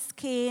 Rice,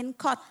 cane,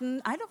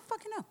 cotton. I don't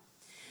fucking know.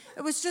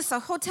 It was just a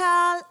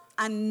hotel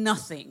and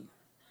nothing.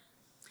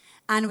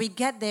 And we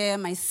get there,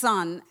 my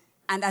son,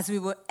 and as we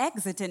were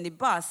exiting the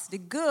bus, the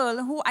girl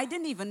who I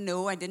didn't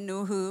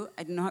know who,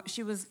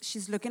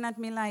 she's looking at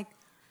me like,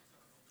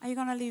 are you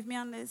going to leave me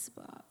on this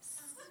bus?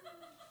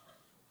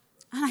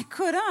 And I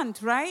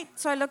couldn't, right?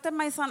 So I looked at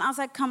my son. I was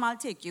like, come, I'll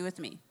take you with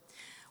me.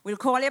 We'll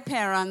call your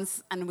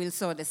parents, and we'll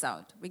sort this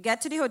out. We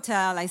get to the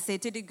hotel. I say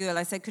to the girl,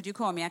 I said, could you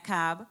call me a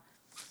cab?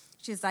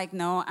 She's like,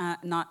 no,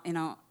 not,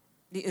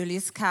 the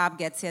earliest cab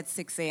gets here at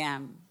 6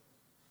 a.m.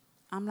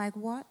 I'm like,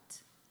 what?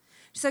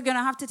 She said, you're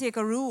going to have to take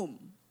a room.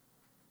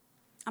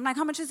 I'm like,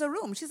 how much is a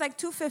room? She's like,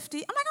 $250. I'm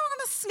like, I'm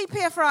going to sleep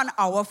here for an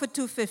hour for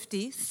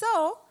 $250.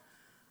 So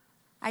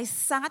I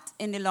sat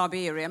in the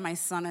lobby area, my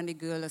son and the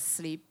girl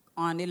asleep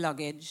on the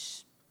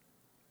luggage.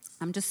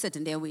 I'm just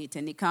sitting there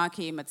waiting. The car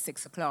came at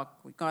 6 o'clock.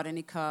 We got in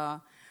the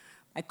car.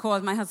 I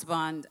called my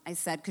husband. I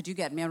said, could you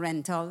get me a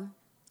rental?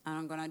 And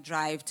I'm going to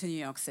drive to New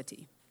York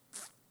City.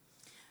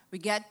 We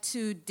get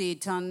to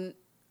Dayton,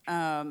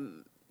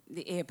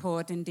 the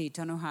airport in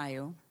Dayton,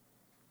 Ohio.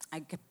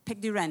 I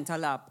pick the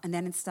rental up, and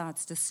then it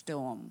starts to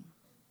storm.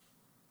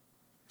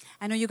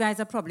 I know you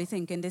guys are probably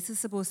thinking, this is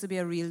supposed to be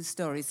a real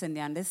story, Cindy,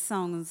 and this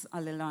sounds a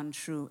little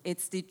untrue.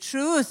 It's the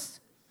truth.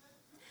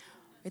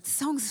 It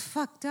sounds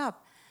fucked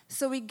up.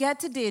 So we get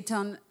to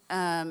Dayton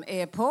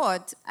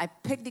airport. I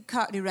pick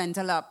the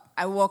rental up.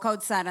 I walk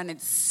outside, and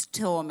it's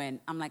storming.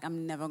 I'm like,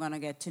 I'm never going to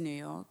get to New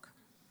York.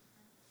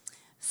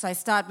 So I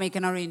start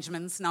making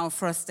arrangements now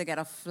for us to get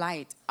a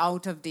flight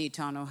out of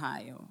Dayton,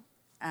 Ohio.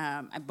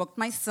 I booked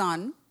my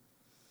son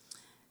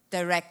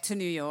direct to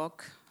New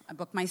York. I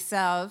booked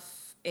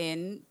myself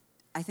in.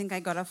 I think I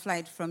got a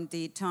flight from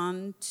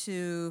Dayton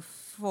to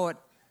Fort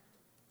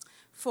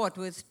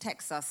Worth,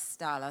 Texas,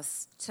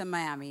 Dallas, to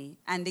Miami.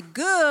 And the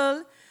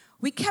girl,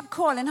 we kept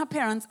calling her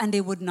parents, and they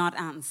would not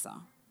answer.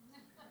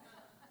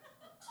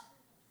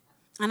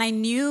 And I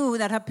knew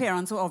that her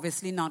parents were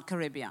obviously not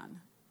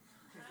Caribbean,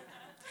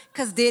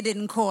 because they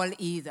didn't call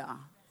either.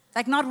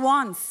 Like, not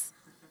once.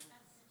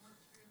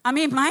 I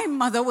mean, my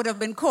mother would have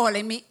been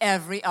calling me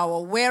every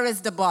hour. Where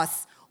is the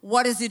bus?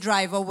 What is the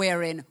driver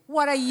wearing?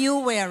 What are you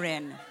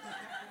wearing?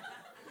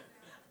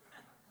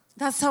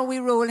 That's how we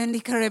roll in the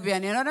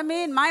Caribbean, you know what I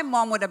mean? My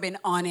mom would have been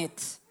on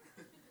it.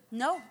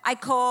 No, I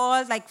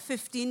called like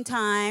 15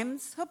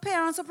 times. Her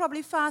parents were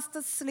probably fast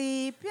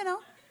asleep, you know.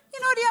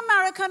 The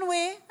American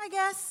way, I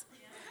guess.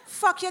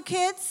 Fuck your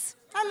kids.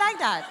 I like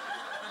that.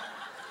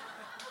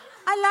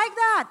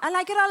 I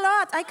like it a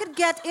lot. I could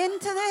get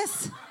into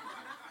this.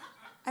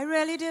 I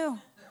really do.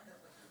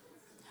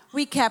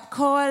 We kept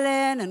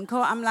calling and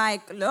I'm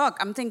like, look,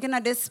 I'm thinking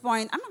at this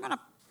point, I'm not going to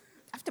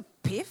have to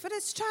pay for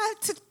this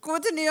child to go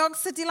to New York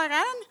City. Like,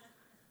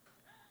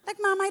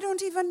 Mom, I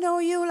don't even know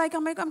you. Like,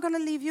 I'm going to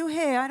leave you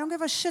here. I don't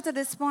give a shit at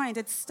this point.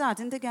 It's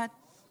starting to get...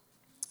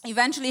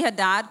 Eventually, her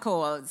dad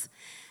calls,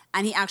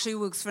 and he actually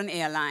works for an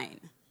airline.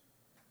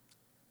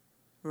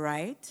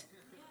 Right?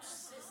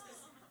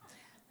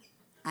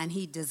 And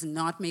he does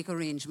not make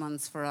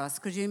arrangements for us.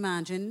 Could you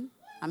imagine?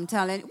 I'm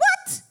telling you,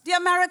 what? The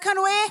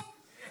American way?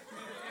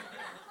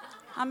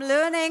 I'm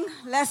learning.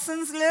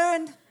 Lessons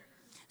learned.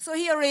 So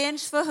he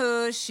arranged for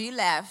her. She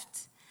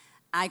left.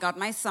 I got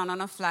my son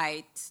on a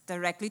flight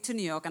directly to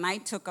New York, and I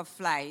took a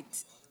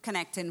flight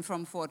connecting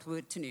from Fort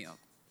Worth to New York.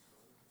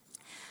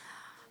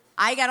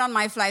 I get on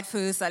my flight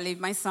first. I leave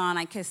my son.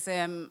 I kiss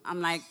him.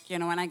 I'm like,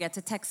 when I get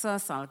to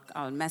Texas,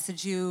 I'll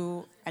message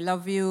you. I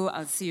love you.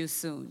 I'll see you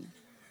soon.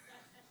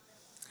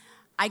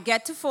 I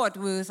get to Fort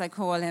Worth. I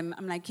call him.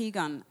 I'm like,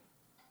 Keegan,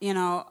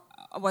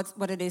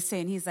 what are they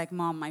saying? He's like,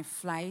 Mom, my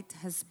flight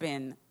has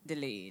been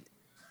delayed.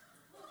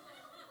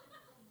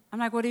 I'm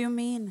like, what do you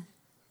mean?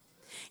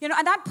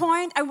 At that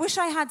point, I wish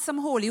I had some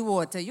holy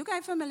water. You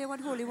guys familiar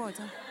with holy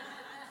water?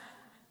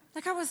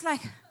 I was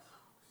like,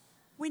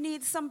 we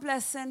need some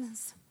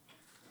blessings.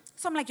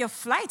 So I'm like, your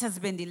flight has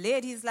been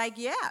delayed. He's like,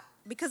 yeah,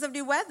 because of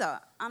the weather.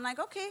 I'm like,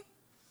 okay.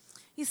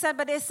 He said,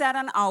 but they said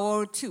an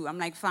hour or two. I'm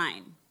like,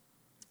 fine.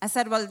 I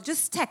said, well,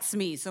 just text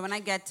me. So when I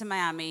get to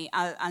Miami,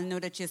 I'll know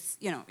that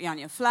you're on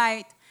your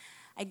flight.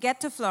 I get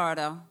to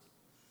Florida.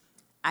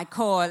 I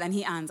call, and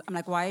he answers. I'm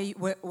like,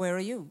 where are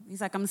you?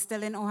 He's like, I'm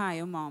still in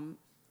Ohio, Mom.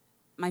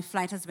 My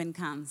flight has been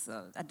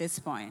canceled at this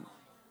point.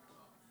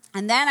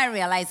 And then I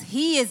realized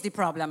he is the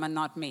problem and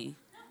not me.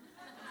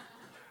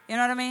 You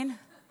know what I mean?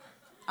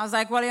 I was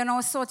like,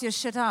 well, sort your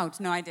shit out.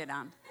 No, I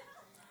didn't.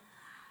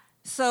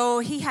 So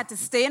he had to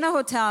stay in a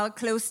hotel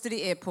close to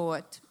the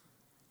airport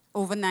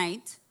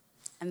overnight.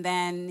 And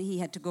then he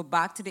had to go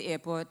back to the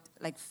airport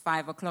like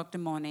 5 o'clock in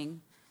the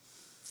morning.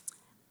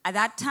 At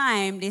that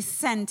time, they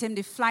sent him,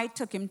 the flight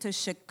took him to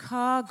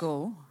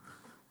Chicago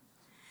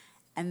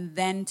and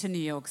then to New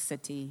York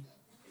City.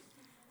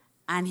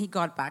 And he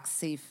got back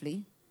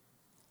safely.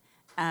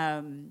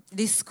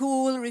 The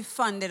school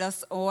refunded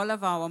us all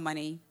of our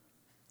money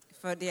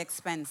for the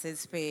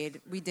expenses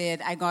paid. We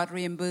did. I got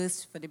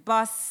reimbursed for the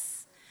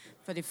bus,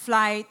 for the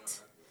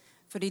flight,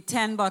 for the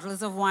 10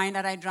 bottles of wine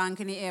that I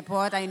drank in the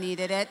airport. I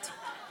needed it.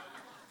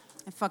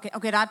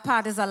 Okay, that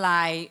part is a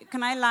lie.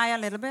 Can I lie a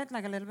little bit?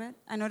 Like a little bit?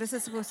 I know this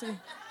is supposed to be.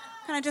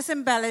 Can I just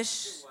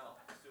embellish?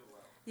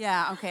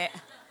 Yeah, okay.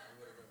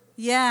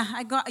 Yeah,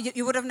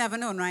 you would have never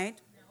known, right?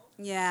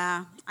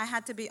 Yeah, I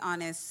had to be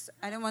honest.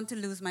 I didn't want to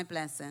lose my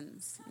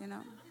blessings,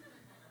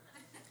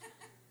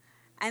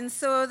 And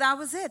so that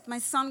was it. My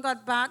son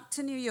got back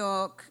to New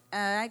York.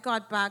 I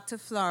got back to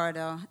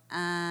Florida.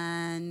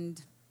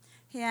 And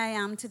here I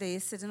am today,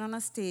 sitting on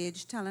a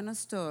stage, telling a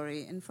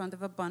story in front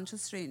of a bunch of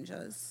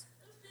strangers.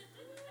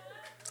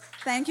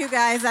 Thank you,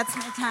 guys. That's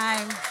my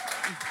time.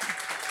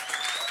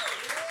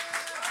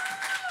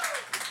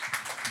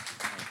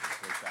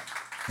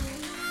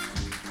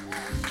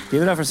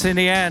 Give it up for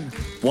Cindy Ann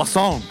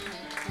Boisson.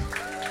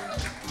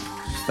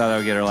 Just thought I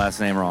would get her last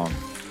name wrong.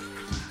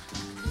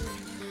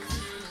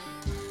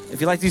 If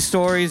you like these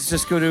stories,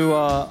 just go to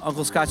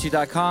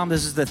UncleScotchy.com.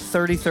 This is the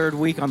 33rd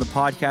week on the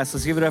podcast.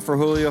 Let's give it up for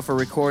Julio for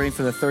recording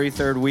for the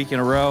 33rd week in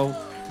a row.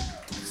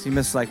 He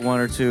missed like one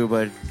or two,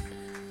 but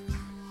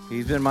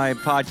he's been my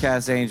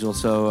podcast angel,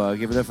 so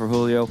give it up for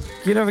Julio.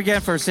 Give it up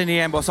again for Cindy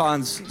Ann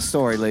Boisson's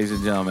story, ladies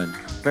and gentlemen.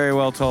 Very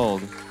well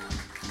told.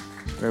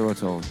 Very well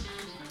told.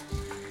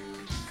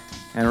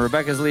 And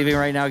Rebecca's leaving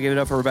right now. Give it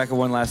up for Rebecca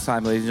one last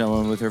time, ladies and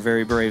gentlemen, with her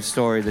very brave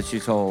story that she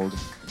told.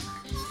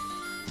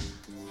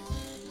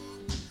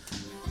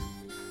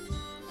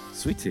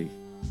 Sweet tea.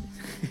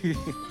 We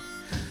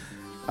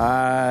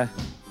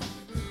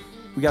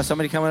got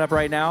somebody coming up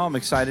right now. I'm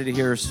excited to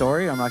hear her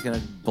story. I'm not going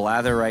to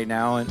blather right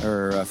now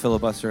or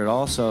filibuster at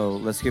all. So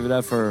let's give it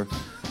up for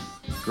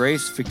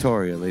Grace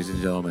Victoria, ladies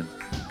and gentlemen.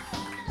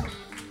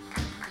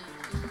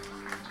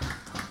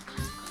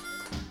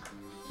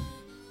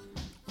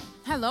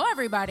 Hello,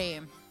 everybody.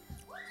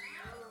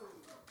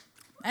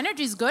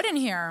 Energy's good in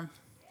here.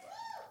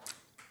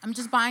 I'm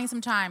just buying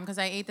some time because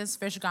I ate this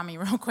fish gummy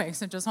real quick,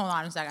 so just hold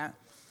on a second.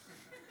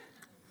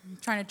 I'm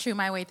trying to chew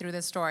my way through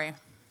this story.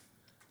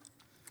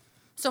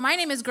 So my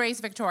name is Grace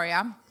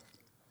Victoria,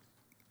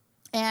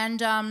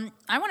 and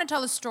I want to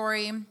tell a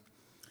story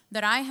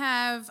that I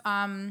have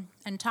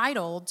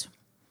entitled,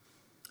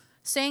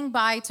 Saying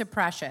Bye to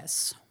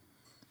Precious.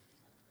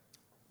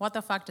 What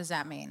the fuck does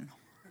that mean?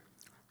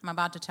 I'm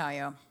about to tell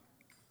you.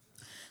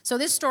 So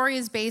this story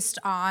is based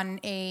on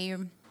a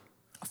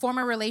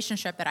former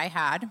relationship that I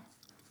had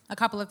a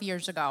couple of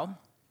years ago.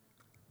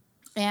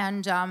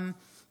 And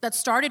that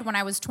started when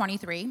I was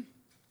 23.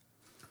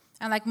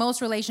 And like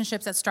most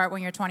relationships that start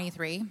when you're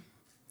 23,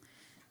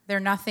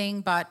 they're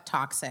nothing but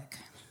toxic.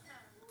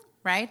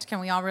 Right? Can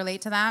we all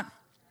relate to that?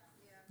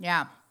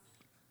 Yeah.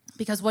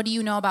 Because what do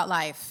you know about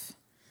life?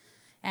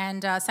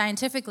 And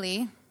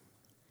scientifically,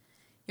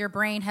 your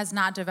brain has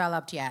not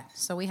developed yet.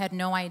 So we had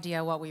no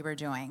idea what we were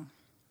doing.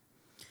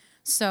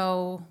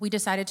 So we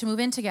decided to move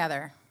in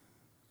together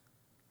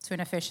to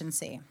an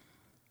efficiency.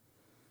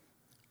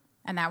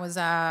 And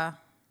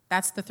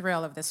that's the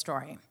thrill of this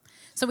story.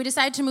 So we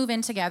decided to move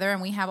in together,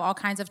 and we have all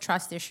kinds of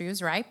trust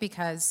issues, right?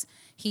 Because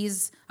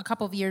he's a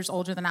couple of years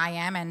older than I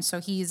am, and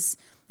so he's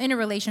in a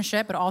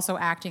relationship, but also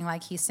acting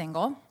like he's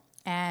single.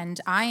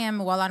 And I am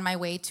well on my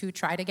way to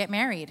try to get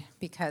married,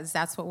 because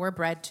that's what we're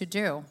bred to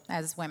do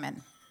as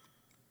women.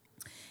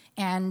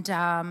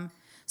 And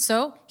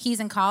so he's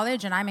in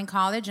college, and I'm in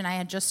college, and I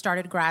had just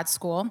started grad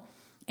school.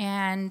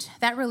 And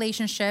that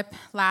relationship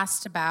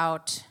lasts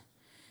about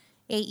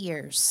 8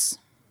 years.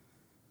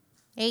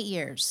 8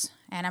 years.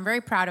 And I'm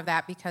very proud of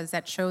that because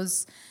that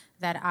shows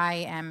that I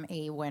am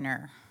a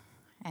winner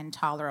and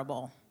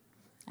tolerable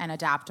and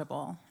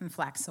adaptable and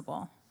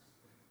flexible.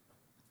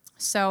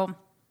 So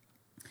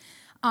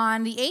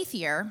on the 8th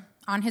year,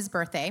 on his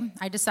birthday,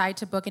 I decide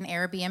to book an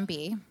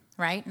Airbnb,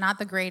 right? Not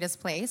the greatest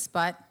place,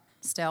 but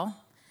still.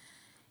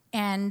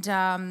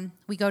 And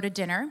we go to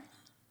dinner.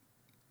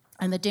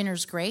 And the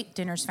dinner's great.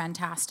 Dinner's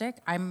fantastic.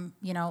 I'm,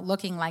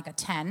 looking like a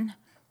 10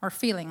 or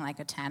feeling like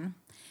a 10.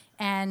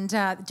 And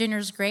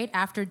dinner's great.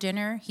 After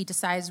dinner, he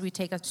decides we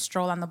take a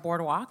stroll on the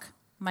boardwalk.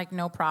 I'm like,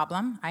 no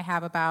problem. I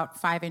have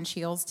about 5-inch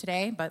heels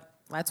today, but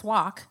let's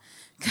walk.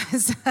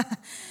 Because I've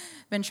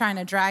been trying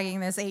to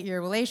dragging this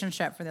 8-year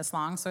relationship for this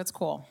long, so it's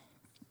cool.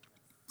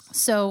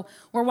 So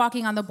we're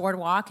walking on the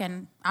boardwalk,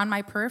 and on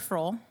my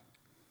peripheral,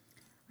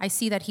 I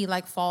see that he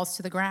falls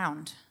to the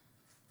ground.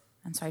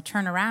 And so I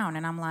turn around,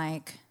 and I'm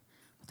like,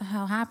 what the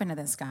hell happened to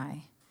this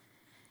guy?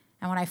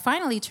 And when I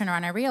finally turn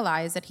around, I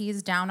realize that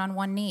he's down on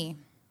one knee.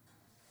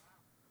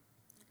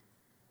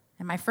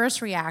 And my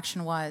first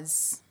reaction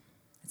was,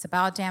 it's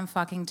about damn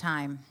fucking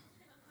time,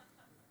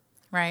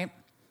 right?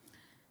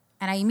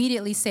 And I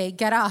immediately say,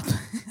 get up.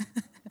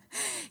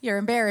 You're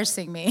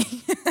embarrassing me.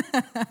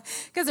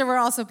 Because there were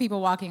also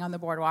people walking on the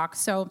boardwalk.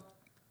 So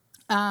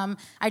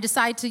I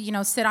decide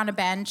to, sit on a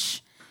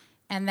bench.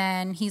 And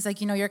then he's like,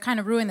 you're kind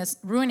of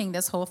ruining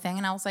this whole thing.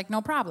 And I was like,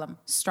 no problem.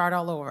 Start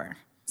all over.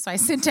 So I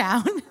sit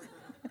down.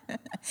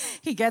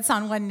 He gets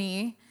on one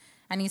knee.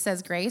 And he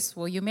says, Grace,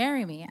 will you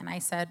marry me? And I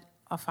said,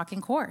 a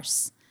fucking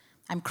course.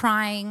 I'm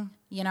crying.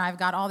 I've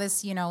got all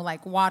this,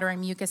 like water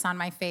and mucus on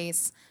my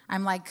face.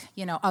 I'm like,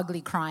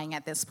 ugly crying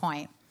at this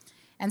point.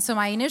 And so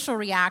my initial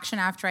reaction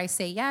after I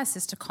say yes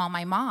is to call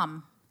my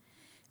mom.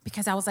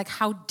 Because I was like,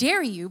 how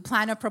dare you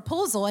plan a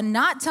proposal and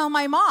not tell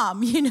my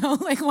mom?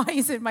 Like, why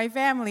isn't my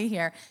family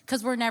here?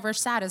 Because we're never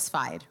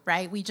satisfied,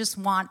 right? We just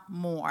want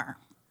more.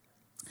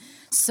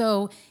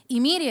 So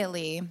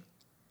immediately,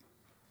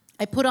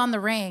 I put on the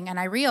ring and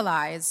I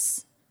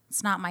realize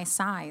it's not my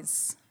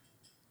size.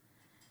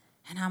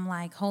 And I'm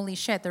like, holy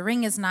shit, the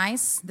ring is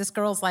nice. This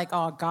girl's like,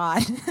 oh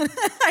God,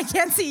 I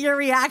can't see your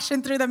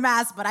reaction through the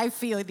mask, but I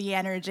feel the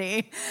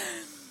energy.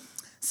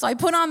 So I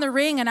put on the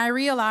ring and I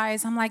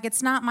realized, I'm like,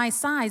 it's not my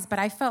size, but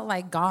I felt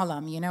like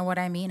Gollum, you know what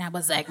I mean? I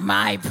was like,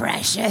 my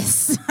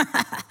precious,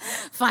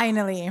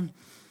 finally.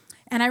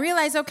 And I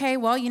realized, okay,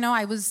 well,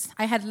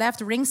 I had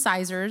left ring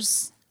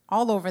sizers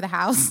all over the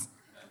house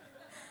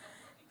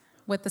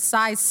with the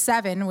size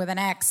 7 with an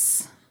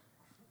X.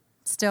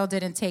 Still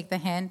didn't take the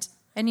hint.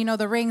 And,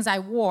 the rings I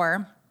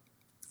wore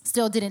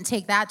still didn't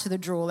take that to the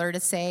jeweler to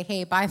say,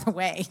 hey, by the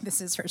way, this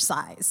is her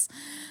size.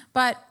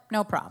 But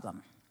no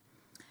problem.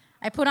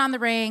 I put on the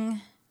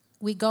ring.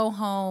 We go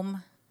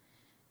home.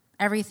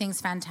 Everything's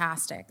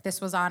fantastic.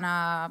 This was on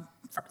a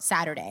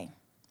Saturday.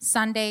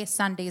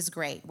 Sunday's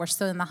great. We're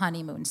still in the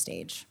honeymoon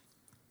stage.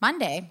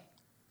 Monday,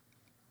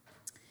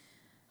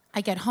 I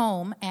get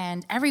home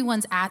and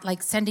everyone's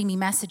sending me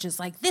messages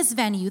like this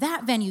venue,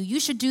 that venue, you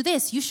should do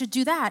this, you should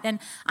do that. And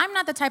I'm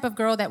not the type of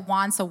girl that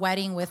wants a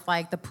wedding with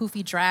the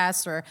poofy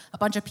dress or a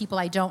bunch of people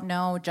I don't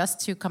know just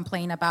to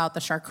complain about the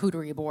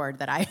charcuterie board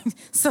that I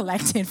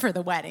selected for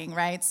the wedding,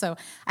 right? So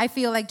I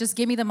feel like just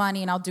give me the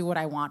money and I'll do what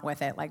I want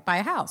with it, like buy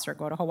a house or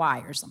go to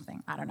Hawaii or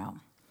something. I don't know.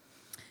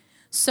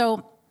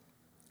 So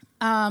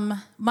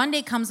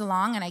Monday comes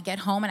along and I get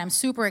home and I'm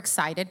super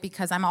excited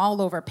because I'm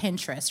all over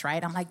Pinterest,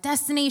 right? I'm like,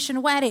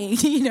 destination wedding,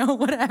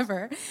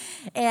 whatever.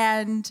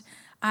 And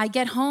I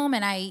get home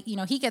and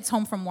he gets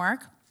home from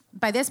work.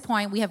 By this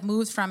point, we have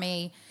moved from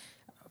the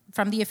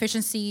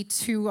efficiency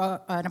to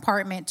an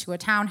apartment to a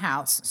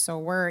townhouse. So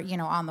we're,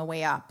 on the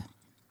way up.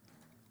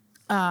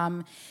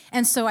 And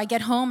so I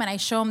get home and I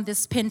show him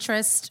this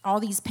Pinterest, all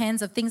these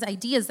pins of things,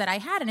 ideas that I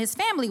had. And his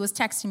family was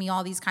texting me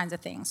all these kinds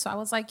of things. So I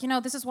was like,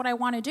 this is what I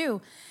want to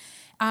do.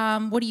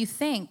 What do you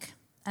think?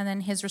 And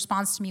then his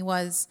response to me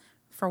was,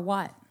 for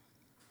what?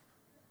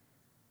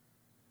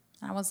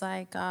 I was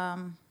like,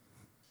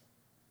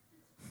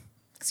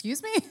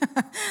 excuse me?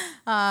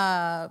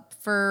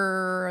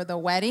 For the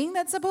wedding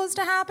that's supposed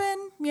to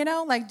happen?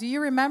 Do you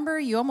remember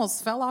you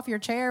almost fell off your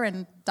chair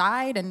and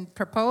died and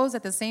proposed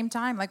at the same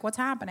time? Like, what's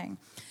happening?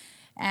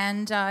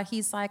 And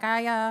he's like,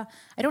 I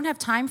don't have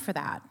time for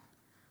that.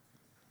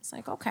 It's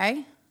like,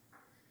 okay.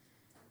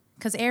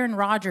 Because Aaron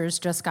Rodgers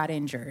just got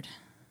injured,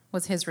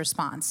 was his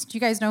response. Do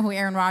you guys know who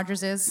Aaron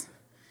Rodgers is?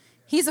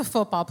 He's a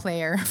football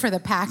player for the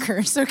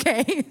Packers,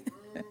 okay?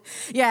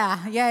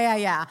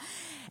 Yeah.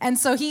 And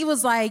so he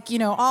was like,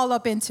 all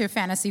up into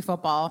fantasy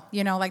football,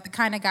 like the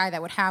kind of guy that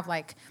would have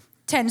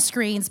 10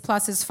 screens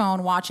plus his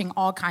phone watching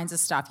all kinds of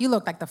stuff. You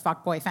look like the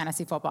fuckboy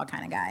fantasy football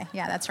kind of guy.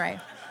 Yeah, that's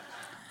right.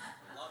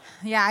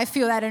 Yeah, I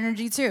feel that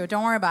energy too.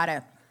 Don't worry about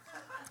it.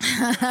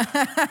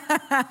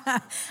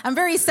 I'm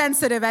very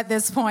sensitive at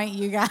this point,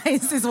 you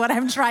guys, is what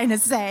I'm trying to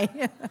say.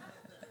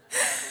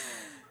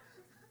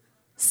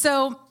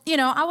 So,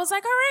 I was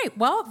like, all right,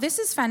 well, this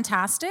is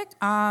fantastic.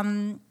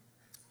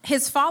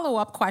 His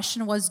follow-up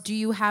question was, do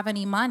you have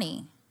any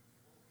money?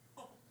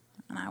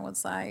 And I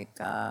was like,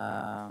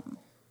 I'm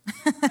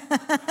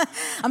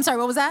sorry,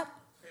 what was that?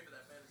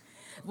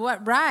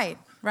 What? Right.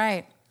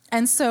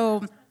 And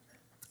so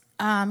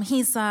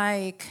he's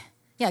like,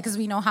 yeah, because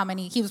we know how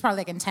many, he was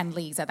probably in 10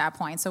 leagues at that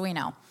point, so we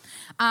know.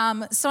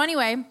 So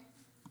anyway,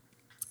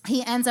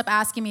 he ends up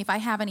asking me if I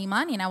have any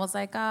money, and I was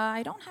like,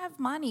 I don't have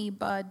money,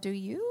 but do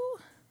you?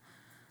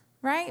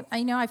 Right?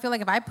 I feel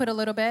like if I put a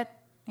little bit,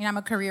 I'm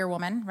a career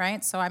woman,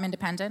 right? So I'm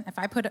independent. If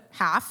I put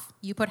half,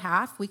 you put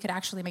half, we could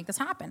actually make this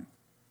happen.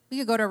 We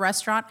could go to a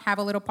restaurant, have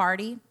a little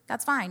party.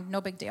 That's fine. No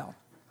big deal.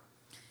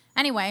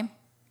 Anyway,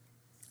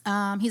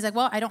 he's like,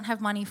 well, I don't have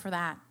money for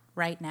that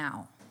right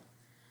now.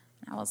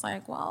 And I was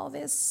like, well,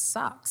 this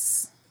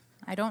sucks.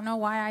 I don't know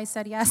why I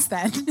said yes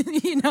then.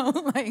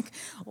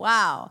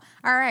 Wow.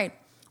 All right.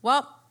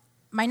 Well,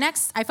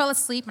 I fell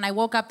asleep and I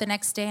woke up the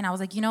next day and I was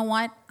like, you know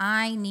what?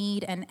 I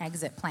need an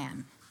exit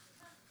plan.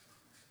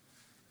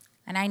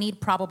 And I need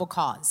probable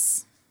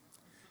cause.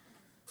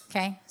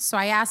 Okay, so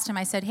I asked him,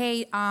 I said,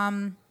 hey,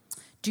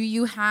 do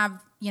you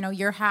have,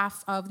 your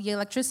half of the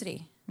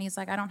electricity? And he's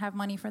like, I don't have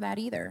money for that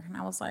either. And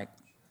I was like,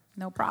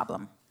 no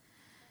problem.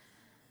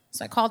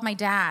 So I called my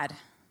dad.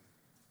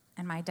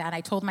 And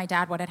I told my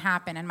dad what had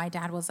happened. And my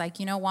dad was like,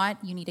 you know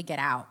what? You need to get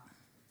out.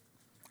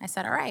 I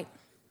said, all right.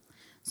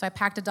 So I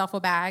packed a duffel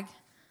bag.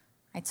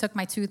 I took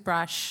my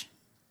toothbrush.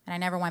 And I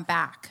never went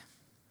back.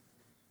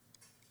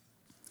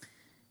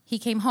 He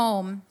came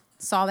home,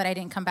 saw that I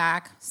didn't come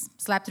back,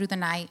 slept through the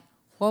night,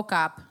 woke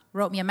up,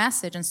 wrote me a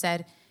message and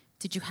said,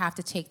 did you have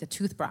to take the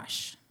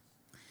toothbrush?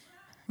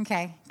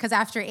 Okay, because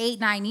after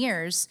 8-9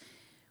 years,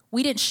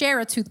 we didn't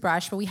share a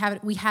toothbrush, but we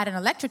had an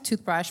electric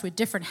toothbrush with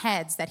different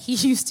heads that he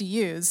used to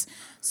use.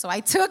 So I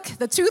took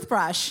the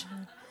toothbrush,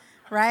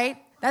 right?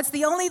 That's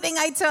the only thing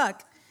I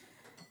took.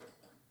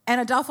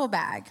 And a duffel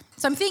bag.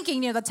 So I'm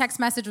thinking, the text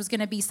message was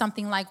going to be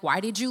something like,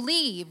 why did you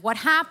leave? What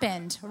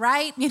happened,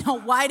 right?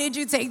 Why did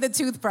you take the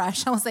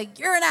toothbrush? I was like,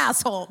 you're an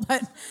asshole,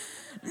 but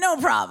no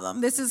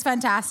problem. This is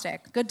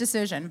fantastic. Good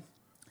decision.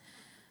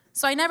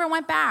 So I never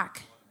went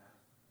back.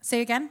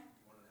 Say again?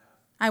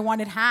 I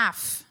wanted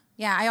half.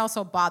 Yeah, I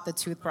also bought the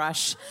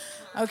toothbrush.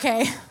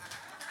 Okay.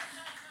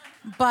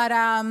 But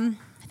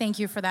thank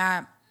you for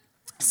that.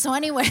 So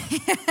anyway,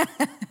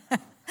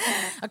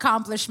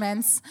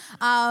 accomplishments.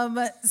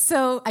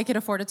 So I could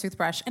afford a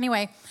toothbrush.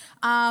 Anyway,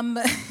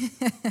 I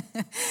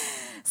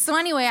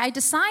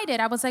decided,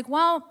 I was like,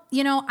 well,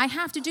 I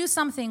have to do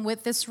something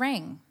with this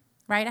ring,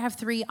 right? I have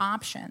 3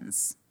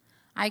 options.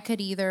 I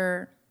could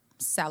either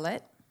sell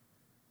it,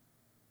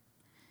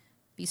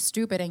 be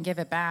stupid and give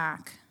it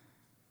back,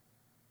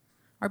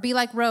 or be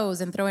like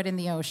Rose and throw it in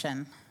the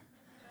ocean.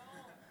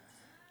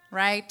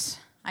 Right?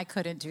 I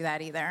couldn't do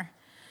that either.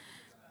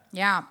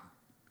 Yeah.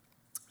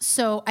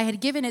 So I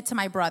had given it to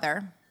my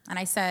brother, and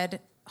I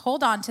said,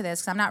 hold on to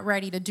this, because I'm not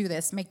ready to do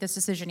this, make this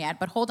decision yet,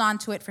 but hold on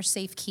to it for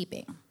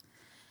safekeeping.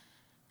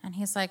 And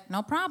he's like,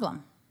 no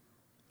problem.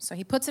 So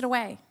he puts it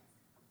away.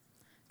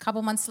 A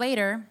couple months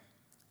later,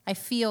 I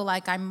feel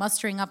like I'm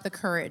mustering up the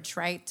courage,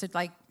 right,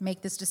 to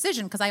make this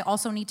decision, because I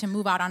also need to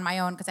move out on my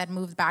own, because I'd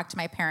moved back to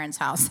my parents'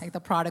 house, like the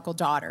prodigal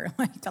daughter.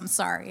 I'm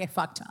sorry, I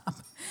fucked up.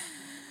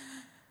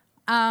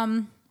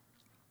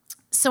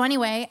 So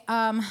anyway,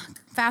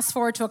 fast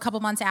forward to a couple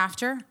months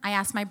after, I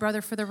asked my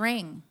brother for the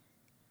ring.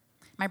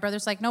 My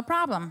brother's like, no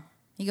problem.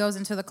 He goes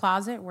into the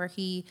closet where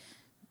he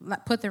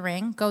put the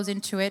ring, goes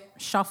into it,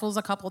 shuffles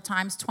a couple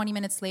times. 20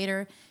 minutes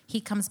later, he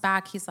comes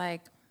back. He's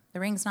like, the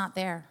ring's not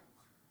there.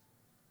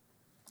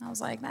 I was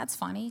like, that's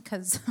funny,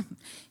 because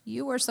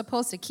you were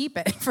supposed to keep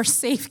it for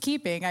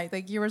safekeeping. I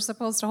think you were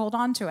supposed to hold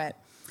on to it.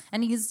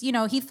 And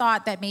he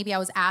thought that maybe I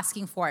was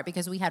asking for it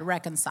because we had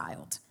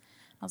reconciled.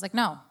 I was like,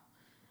 no,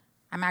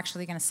 I'm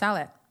actually going to sell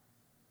it.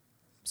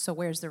 So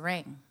where's the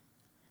ring?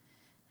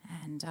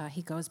 And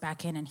he goes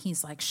back in and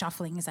he's like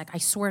shuffling. He's like, I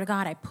swear to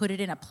God, I put it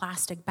in a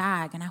plastic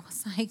bag. And I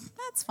was like,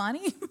 that's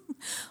funny.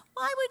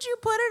 Why would you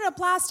put it in a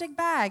plastic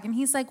bag? And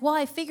he's like, well,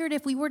 I figured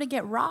if we were to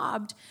get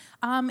robbed,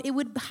 it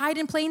would hide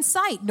in plain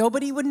sight.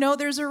 Nobody would know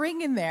there's a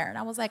ring in there. And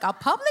I was like, a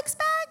Publix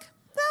bag?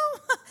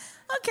 No?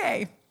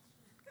 Okay.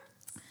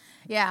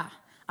 Yeah.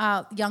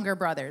 Younger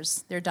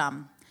brothers, they're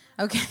dumb.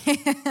 Okay.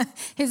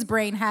 His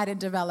brain hadn't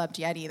developed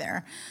yet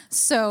either.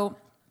 So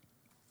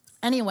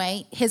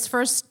anyway, his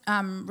first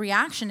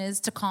reaction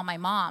is to call my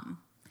mom.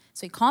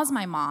 So he calls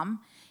my mom,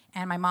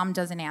 and my mom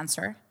doesn't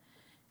answer.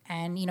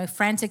 And,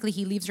 frantically,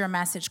 he leaves her a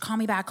message, call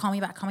me back, call me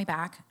back, call me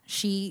back.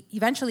 She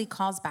eventually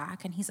calls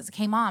back, and he says,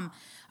 hey, Mom,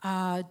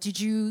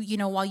 did you,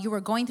 while you were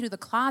going through the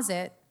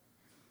closet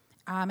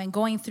and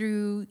going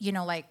through,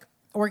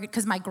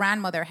 because my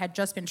grandmother had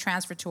just been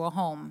transferred to a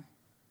home.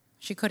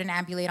 She couldn't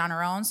ambulate on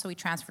her own, so we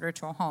transferred her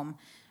to a home.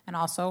 And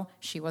also,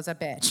 she was a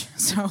bitch.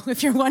 So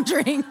if you're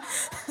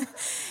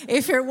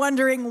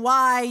wondering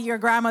why your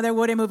grandmother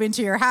wouldn't move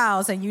into your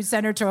house and you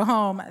send her to a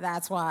home,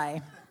 that's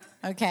why.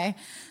 Okay?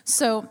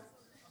 So,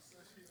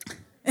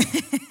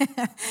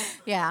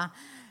 yeah.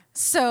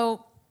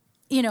 So,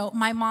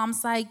 my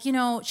mom's like,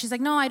 she's like,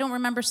 no, I don't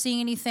remember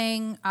seeing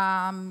anything.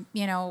 I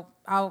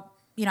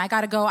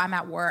got to go. I'm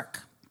at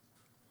work.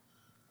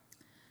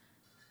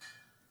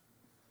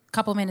 A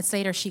couple minutes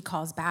later, she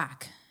calls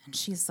back. And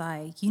she's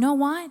like, you know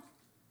what?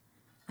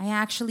 I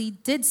actually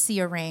did see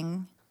a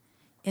ring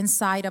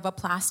inside of a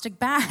plastic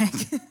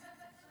bag.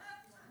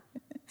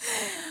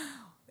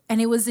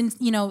 And it was in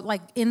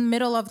the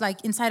middle of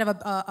inside of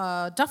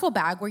a duffel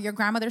bag where your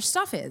grandmother's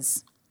stuff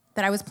is,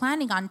 that I was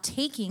planning on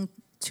taking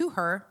it to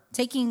her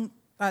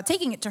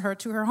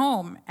to her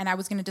home. And I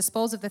was going to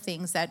dispose of the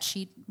things that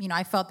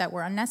I felt that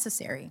were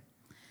unnecessary.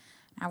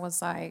 I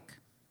was like,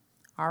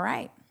 all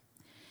right.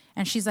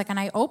 And she's like, and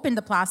I opened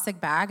the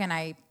plastic bag and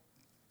I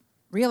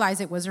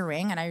realized it was a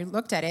ring, and I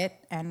looked at it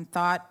and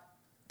thought,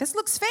 this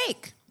looks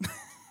fake.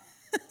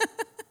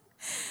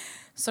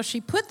 So she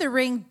put the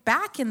ring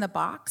back in the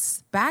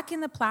box, back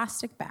in the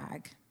plastic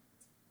bag,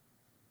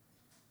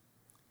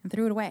 and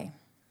threw it away.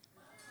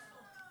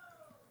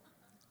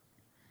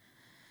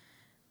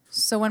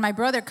 So when my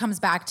brother comes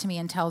back to me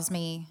and tells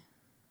me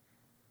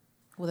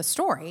with a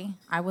story,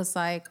 I was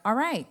like, all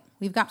right,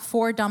 we've got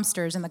 4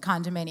 dumpsters in the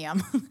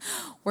condominium.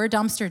 We're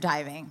dumpster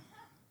diving.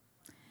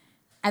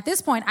 At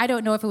this point, I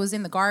don't know if it was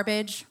in the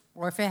garbage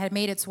or if it had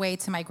made its way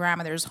to my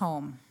grandmother's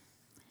home.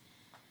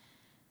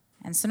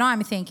 And so now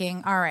I'm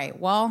thinking, all right,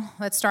 well,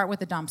 let's start with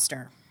the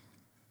dumpster.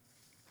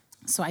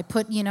 So I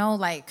put,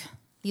 like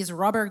these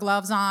rubber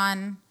gloves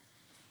on,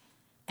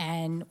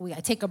 and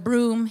I take a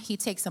broom, he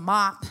takes a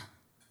mop,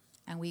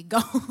 and we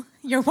go.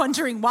 You're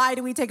wondering, why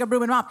do we take a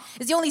broom and mop?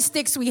 It's the only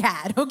sticks we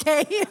had,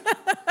 okay?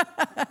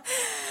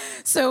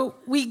 So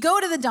we go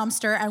to the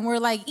dumpster, and we're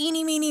like,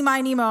 eeny, meeny,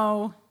 miny,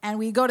 mo, and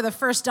we go to the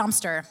first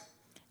dumpster.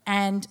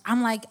 And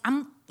I'm like,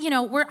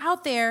 we're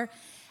out there,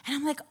 and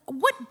I'm like,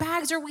 what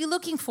bags are we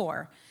looking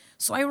for?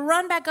 So I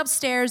run back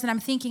upstairs, and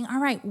I'm thinking, all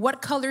right,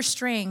 what color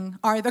string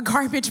are the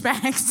garbage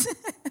bags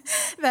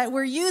that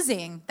we're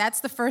using?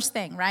 That's the first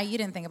thing, right? You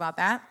didn't think about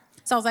that.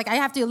 So I was like, I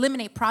have to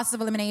eliminate, process of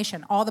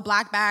elimination. All the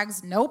black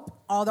bags, nope.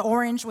 All the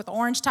orange with the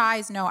orange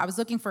ties, no. I was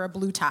looking for a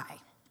blue tie.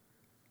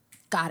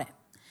 Got it.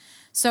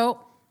 So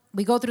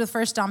we go through the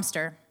first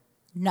dumpster,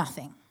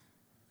 nothing.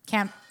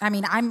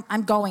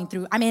 I'm going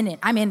through, I'm in it,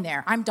 I'm in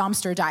there, I'm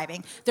dumpster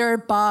diving. There are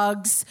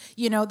bugs,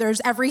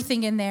 there's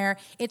everything in there.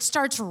 It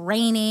starts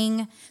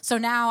raining, so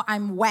now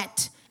I'm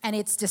wet, and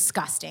it's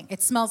disgusting.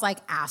 It smells like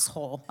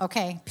asshole,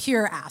 okay?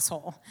 Pure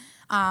asshole.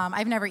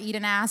 I've never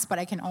eaten ass, but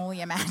I can only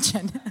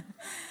imagine.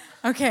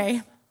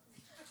 Okay?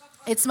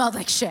 It smells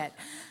like shit,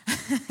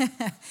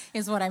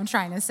 is what I'm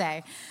trying to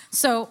say.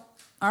 So,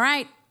 all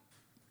right,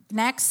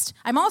 next.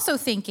 I'm also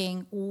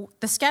thinking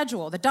the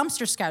schedule, the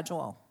dumpster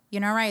schedule.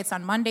 Right? It's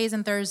on Mondays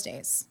and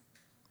Thursdays.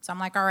 So I'm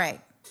like, all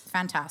right,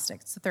 fantastic.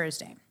 It's a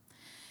Thursday.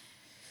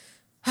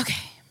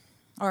 Okay.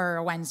 Or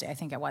a Wednesday, I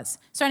think it was.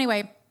 So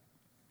anyway,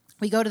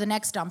 we go to the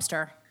next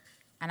dumpster,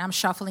 and I'm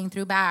shuffling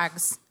through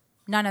bags.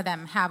 None of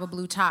them have a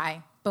blue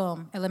tie.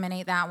 Boom,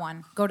 eliminate that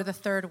one. Go to the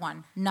third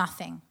one.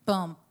 Nothing.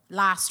 Boom,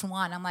 last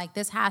one. I'm like,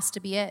 this has to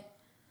be it.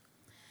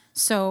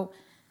 So,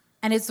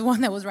 and it's the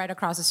one that was right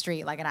across the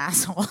street, like an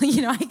asshole.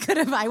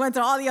 I went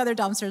to all the other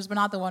dumpsters, but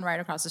not the one right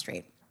across the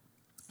street.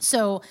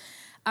 So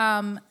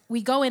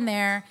we go in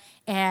there,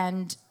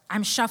 and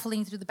I'm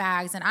shuffling through the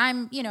bags, and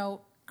I'm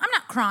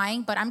not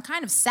crying, but I'm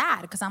kind of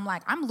sad because I'm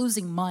like, I'm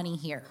losing money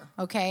here,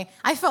 okay?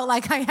 I felt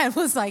like I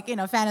was like in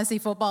a fantasy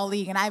football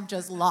league, and I've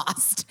just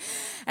lost.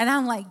 And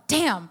I'm like,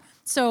 damn.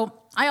 So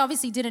I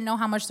obviously didn't know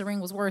how much the ring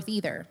was worth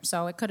either,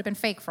 so it could have been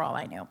fake for all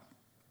I knew.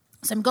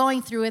 So I'm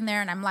going through in there,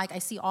 and I'm like, I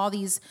see all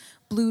these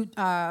blue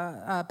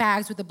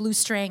bags with the blue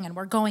string, and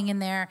we're going in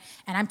there,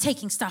 and I'm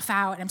taking stuff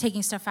out,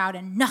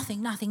 and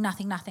nothing.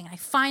 I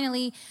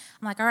finally,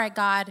 I'm like, all right,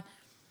 God,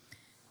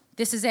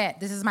 this is it.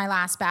 This is my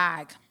last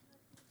bag.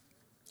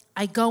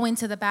 I go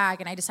into the bag,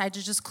 and I decide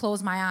to just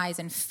close my eyes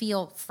and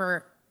feel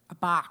for a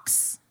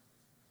box,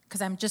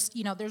 because I'm just,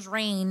 there's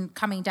rain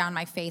coming down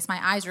my face.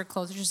 My eyes are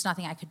closed. There's just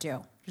nothing I could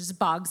do. There's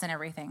bugs and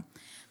everything.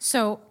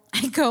 So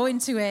I go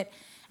into it,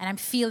 and I'm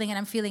feeling, and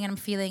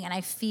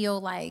I feel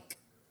like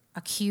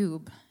a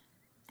cube.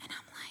 And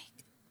I'm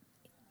like,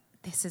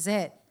 this is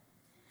it.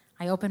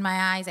 I open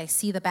my eyes, I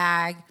see the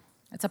bag.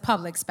 It's a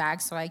Publix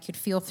bag, so I could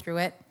feel through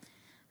it.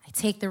 I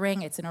take the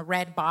ring, it's in a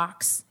red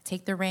box. I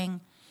take the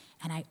ring,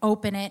 and I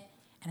open it,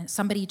 and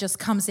somebody just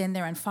comes in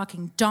there and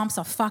fucking dumps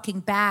a fucking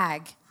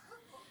bag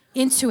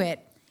into it,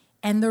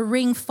 and the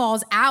ring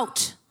falls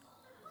out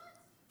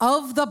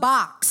of the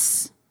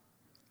box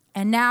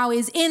and now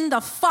is in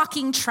the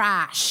fucking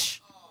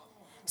trash.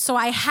 So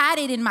I had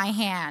it in my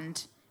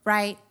hand,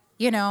 right?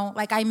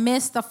 Like I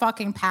missed the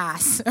fucking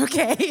pass,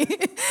 okay?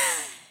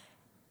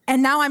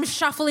 And now I'm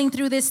shuffling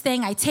through this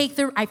thing. I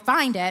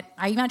find it.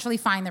 I eventually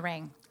find the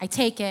ring. I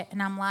take it,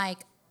 and I'm like,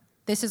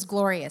 this is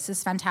glorious. This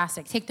is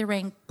fantastic. Take the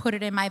ring, put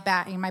it in my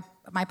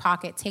my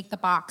pocket, take the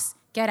box,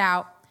 get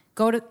out,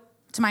 go to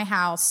my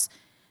house,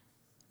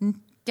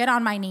 get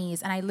on my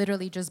knees, and I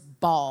literally just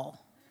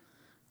bawl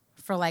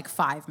for like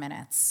 5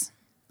 minutes.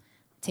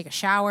 Take a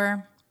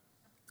shower.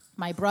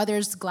 My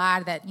brother's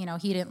glad that,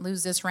 he didn't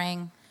lose this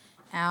ring.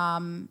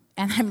 And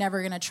I'm never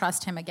going to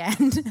trust him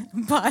again.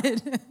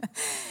 But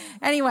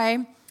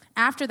anyway,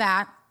 after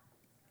that,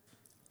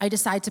 I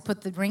decide to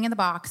put the ring in the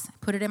box,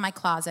 put it in my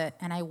closet,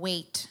 and I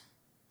wait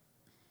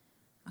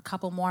a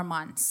couple more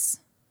months.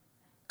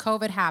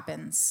 COVID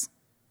happens.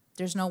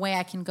 There's no way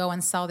I can go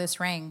and sell this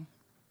ring.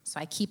 So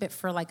I keep it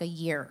for like a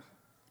year.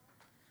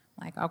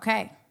 Like,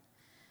 okay.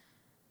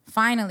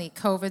 Finally,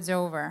 COVID's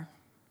over.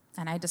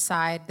 And I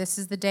decide this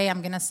is the day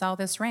I'm going to sell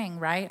this ring,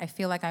 right? I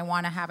feel like I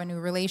want to have a new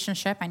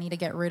relationship. I need to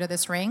get rid of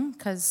this ring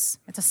because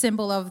it's a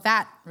symbol of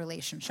that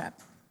relationship.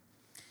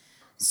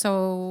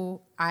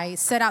 So I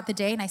set out the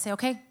day and I say,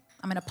 okay,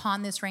 I'm going to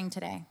pawn this ring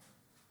today.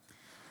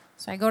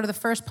 So I go to the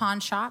first pawn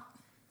shop,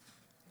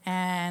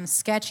 and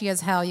sketchy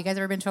as hell. You guys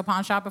ever been to a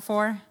pawn shop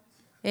before?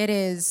 It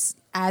is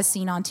as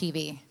seen on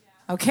TV,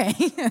 okay?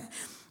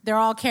 They're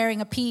all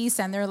carrying a piece,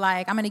 and they're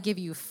like, I'm going to give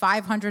you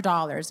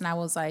 $500. And I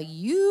was like,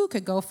 you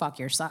could go fuck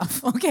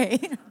yourself, okay?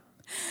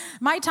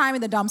 My time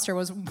in the dumpster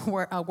was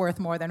worth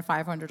more than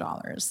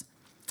 $500.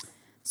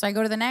 So I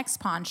go to the next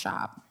pawn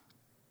shop,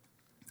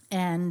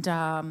 And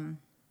the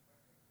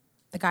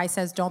guy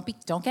says, don't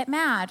get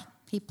mad.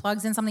 He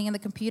plugs in something in the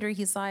computer.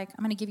 He's like,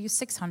 I'm going to give you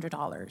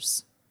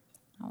 $600.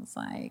 I was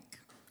like,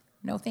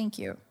 no, thank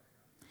you.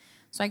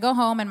 So I go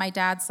home, and my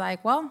dad's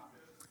like, well,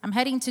 I'm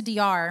heading to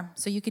DR,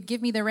 so you could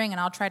give me the ring, and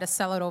I'll try to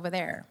sell it over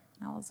there.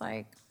 And I was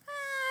like,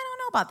 I don't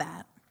know about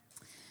that.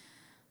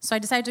 So I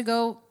decided to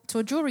go to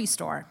a jewelry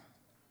store.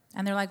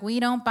 And they're like, we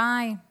don't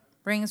buy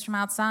rings from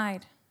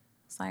outside.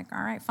 It's like,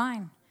 all right,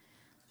 fine.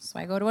 So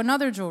I go to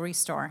another jewelry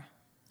store,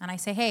 and I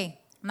say, hey,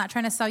 I'm not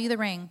trying to sell you the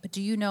ring, but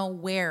do you know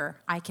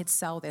where I could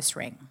sell this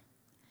ring?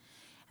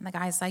 And the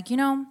guy's like,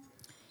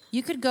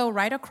 you could go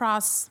right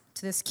across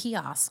to this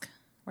kiosk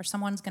where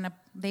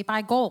they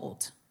buy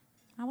gold.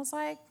 I was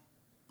like,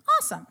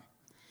 awesome.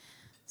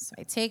 So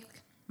I take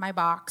my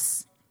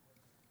box,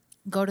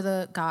 go to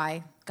the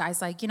guy.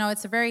 Guy's like,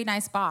 it's a very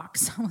nice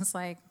box. I was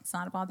like, it's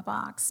not about the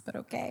box, but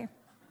okay.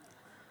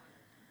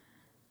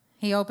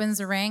 He opens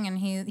the ring, and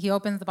he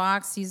opens the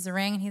box, sees the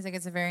ring, and he's like,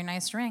 it's a very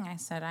nice ring. I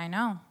said, I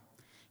know.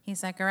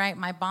 He's like, all right,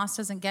 my boss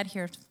doesn't get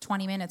here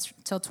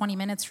till 20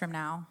 minutes from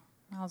now.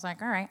 I was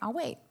like, all right, I'll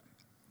wait.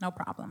 No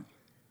problem.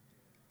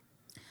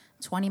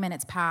 20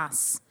 minutes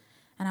pass,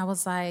 and I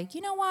was like,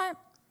 you know what?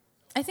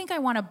 I think I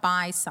want to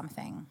buy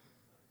something.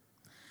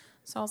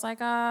 So I was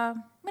like,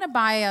 I'm going to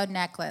buy a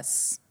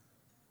necklace.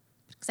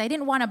 Because I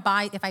didn't want to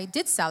buy, if I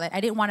did sell it,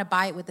 I didn't want to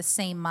buy it with the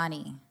same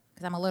money,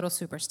 because I'm a little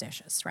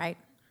superstitious, right?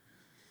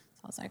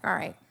 So I was like, all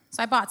right.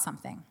 So I bought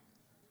something.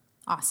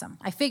 Awesome.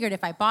 I figured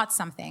if I bought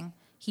something,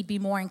 he'd be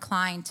more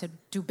inclined to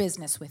do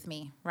business with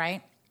me,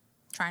 right?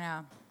 Trying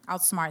to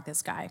outsmart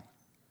this guy.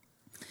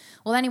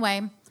 Well,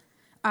 anyway,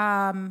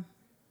 guy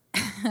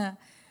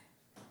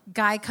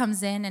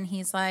comes in, and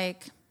he's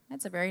like,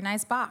 it's a very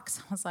nice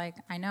box. I was like,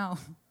 I know.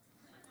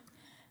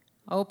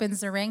 Opens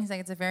the ring. He's like,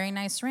 it's a very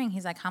nice ring.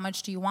 He's like, how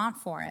much do you want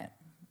for it?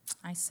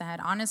 I said,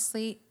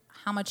 honestly,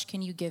 how much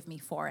can you give me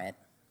for it?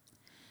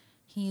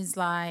 He's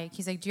like,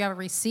 do you have a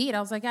receipt?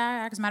 I was like,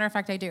 yeah, as a matter of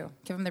fact, I do.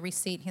 Give him the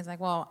receipt. He's like,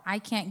 well, I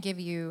can't give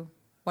you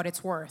what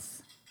it's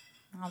worth.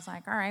 I was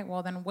like, all right,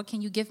 well, then what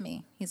can you give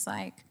me? He's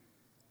like,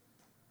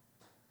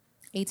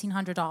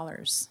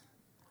 $1,800.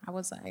 I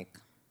was like,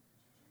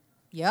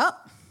 yep.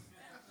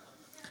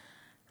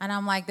 And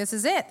I'm like, this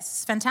is it. This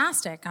is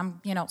fantastic.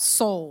 I'm,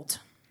 sold.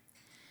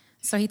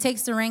 So he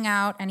takes the ring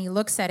out, and he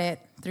looks at it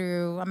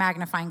through a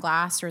magnifying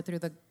glass or through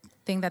the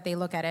thing that they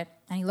look at it.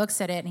 And he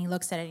looks at it, and he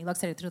looks at it, and he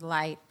looks at it through the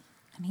light.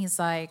 And he's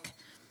like,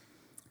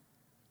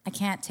 I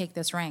can't take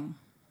this ring.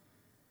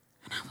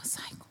 And I was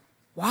like,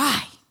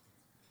 why?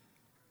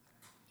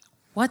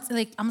 I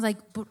was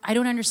like, but I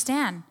don't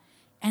understand.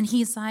 And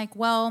he's like,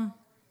 well,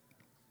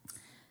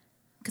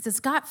 because it's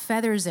got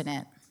feathers in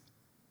it.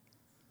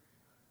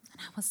 And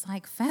I was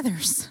like,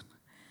 feathers?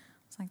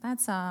 I was like,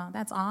 that's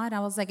odd. I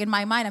was like, in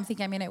my mind, I'm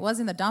thinking, it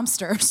was in the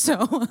dumpster,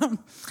 so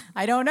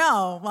I don't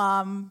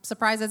know.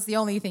 Surprised that's the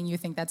only thing you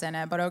think that's in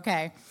it, but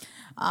okay.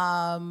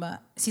 So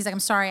he's like, I'm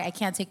sorry, I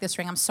can't take this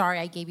ring. I'm sorry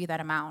I gave you that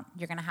amount.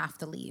 You're going to have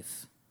to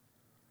leave.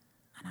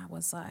 And I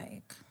was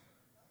like,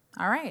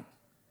 all right,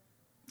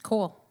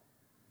 cool.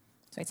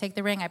 So I take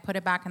the ring, I put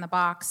it back in the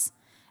box,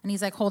 and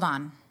he's like, hold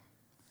on,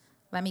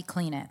 let me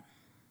clean it.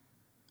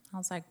 I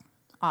was like,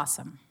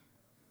 awesome.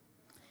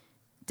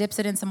 Dips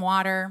it in some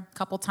water a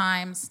couple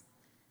times,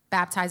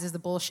 baptizes the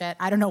bullshit.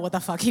 I don't know what the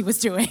fuck he was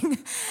doing.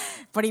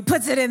 But he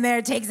puts it in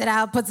there, takes it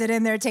out, puts it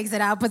in there, takes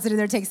it out, puts it in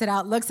there, takes it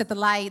out, looks at the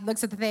light,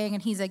 looks at the thing,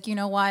 and he's like, you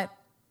know what?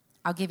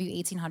 I'll give you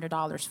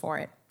 $1,800 for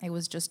it. It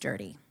was just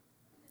dirty.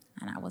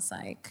 And I was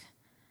like,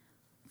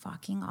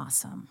 fucking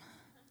awesome.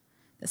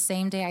 The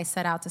same day I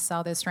set out to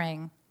sell this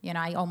ring,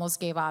 I almost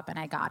gave up, and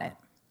I got it.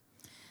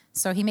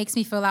 So he makes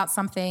me fill out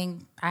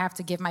something. I have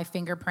to give my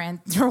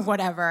fingerprint or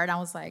whatever. And I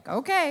was like,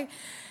 okay.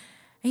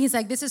 He's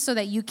like, this is so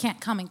that you can't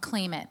come and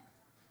claim it.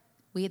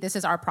 This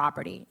is our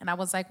property. And I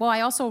was like, well,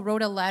 I also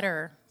wrote a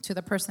letter to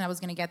the person that was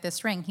going to get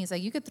this ring. He's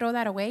like, you could throw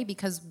that away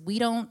because we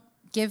don't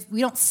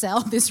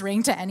sell this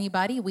ring to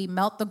anybody. We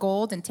melt the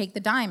gold and take the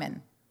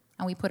diamond,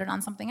 and we put it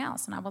on something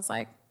else. And I was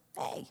like,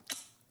 hey,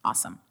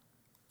 awesome.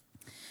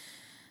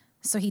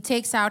 So he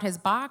takes out his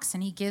box,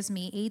 and he gives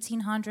me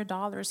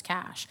 $1,800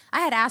 cash. I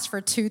had asked for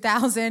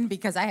 $2,000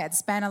 because I had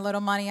spent a little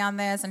money on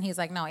this, and he's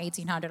like, no,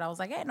 $1,800. I was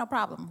like, hey, no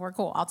problem. We're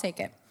cool. I'll take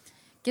it.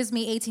 Gives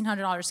me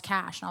 $1,800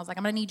 cash. And I was like,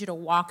 I'm going to need you to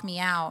walk me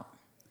out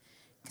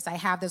because I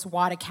have this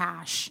wad of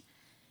cash.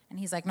 And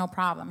he's like, no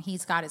problem.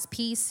 He's got his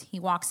piece. He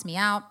walks me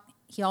out.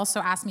 He also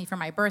asked me for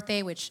my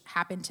birthday, which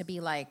happened to be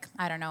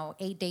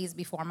 8 days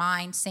before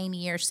mine, same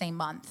year, same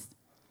month.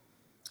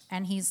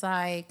 And he's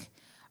like,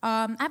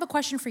 I have a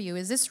question for you.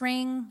 Is this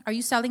ring, are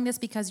you selling this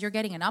because you're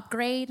getting an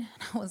upgrade? And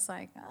I was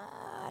like,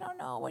 I don't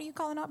know. What do you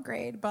call an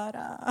upgrade? But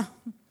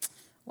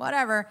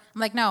whatever.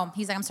 I'm like, no.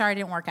 He's like, I'm sorry, it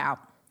didn't work out.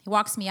 He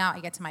walks me out.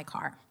 I get to my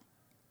car.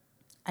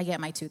 I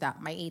get my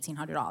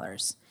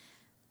 $1,800,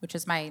 which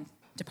is my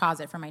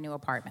deposit for my new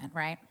apartment,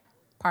 right?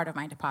 Part of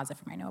my deposit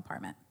for my new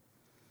apartment.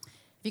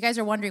 If you guys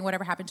are wondering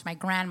whatever happened to my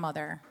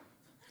grandmother,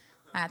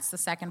 that's the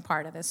second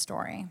part of this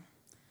story.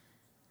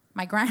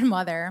 My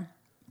grandmother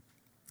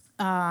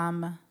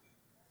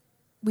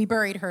we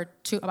buried her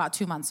about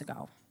 2 months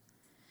ago.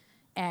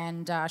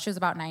 And she was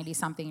about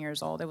 90-something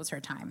years old. It was her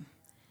time.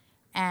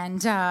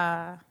 And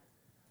I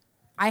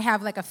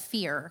have like a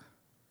fear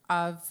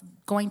of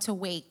going to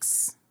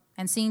wakes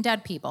and seeing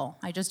dead people.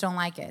 I just don't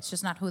like it. It's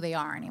just not who they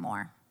are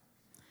anymore.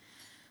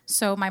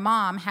 So my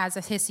mom has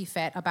a hissy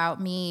fit about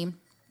me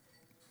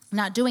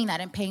not doing that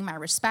and paying my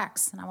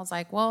respects. And I was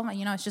like, well,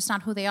 it's just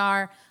not who they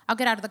are. I'll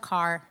get out of the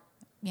car,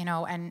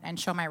 and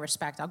show my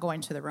respect. I'll go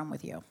into the room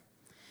with you.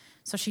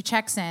 So she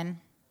checks in, and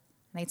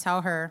they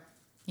tell her,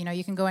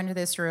 you can go into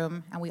this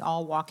room, and we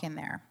all walk in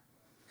there.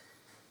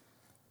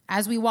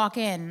 As we walk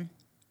in,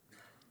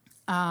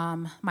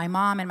 my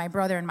mom and my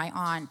brother and my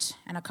aunt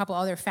and a couple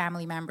other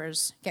family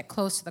members get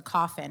close to the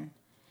coffin.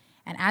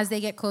 And as they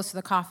get close to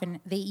the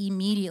coffin, they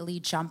immediately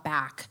jump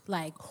back,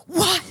 like,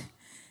 what?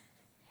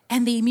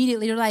 And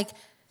they're like,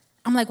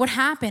 I'm like, what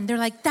happened? They're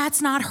like,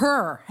 that's not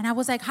her. And I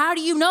was like, how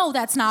do you know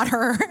that's not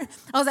her?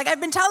 I was like, I've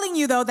been telling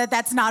you, though, that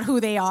that's not who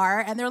they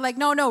are. And they're like,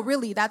 no,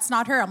 really, that's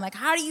not her. I'm like,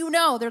 how do you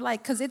know? They're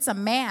like, because it's a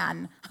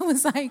man. I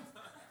was like,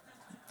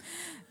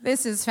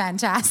 this is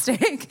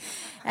fantastic.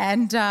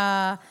 And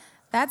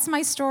that's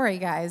my story,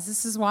 guys.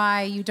 This is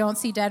why you don't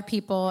see dead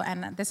people,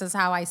 and this is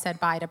how I said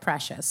bye to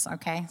Precious,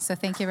 okay? So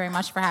thank you very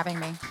much for having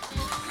me.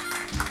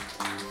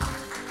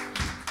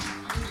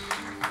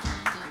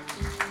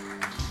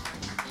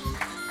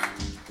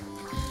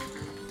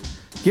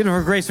 Give it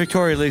for Grace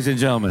Victoria, ladies and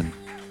gentlemen.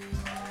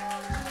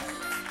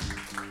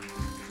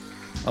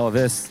 Oh,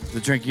 the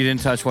drink you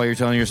didn't touch while you're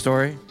telling your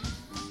story?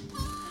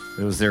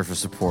 It was there for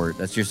support.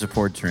 That's your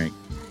support drink.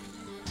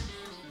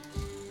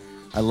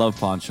 I love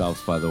pawn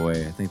shops, by the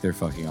way. I think they're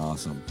fucking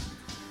awesome.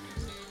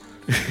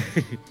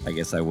 I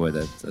guess I would.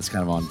 That's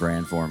kind of on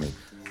brand for me.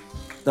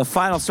 The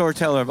final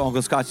storyteller of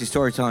Uncle Scotchy's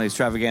Storytelling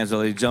Extravaganza,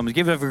 ladies and gentlemen.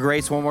 Give it up for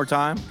Grace one more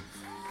time.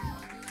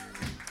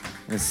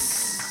 It's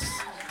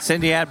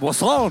Cindy Atwell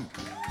Sloan.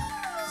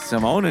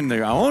 I'm owning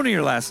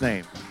your last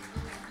name.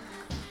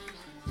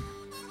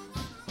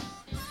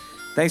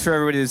 Thanks for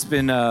everybody that's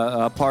been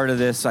a part of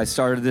this. I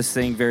started this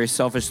thing very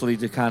selfishly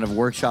to kind of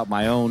workshop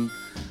my own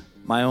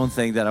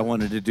thing that I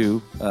wanted to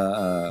do,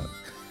 a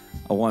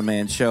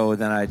one-man show.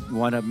 Then I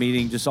wound up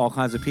meeting just all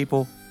kinds of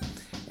people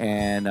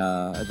and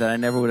that I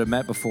never would have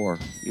met before,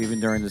 even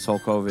during this whole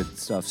COVID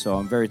stuff. So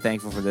I'm very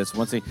thankful for this.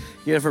 Once again,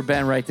 get it for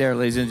Ben right there,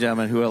 ladies and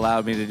gentlemen, who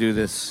allowed me to do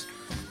this.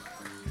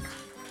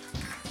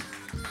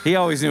 He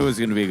always knew it was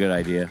going to be a good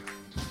idea.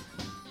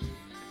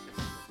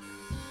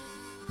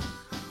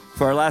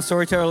 For our last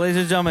storyteller, ladies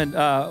and gentlemen,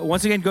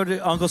 once again, go to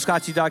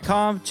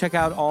UncleScotchy.com. Check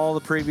out all the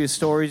previous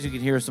stories. You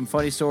can hear some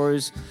funny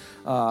stories,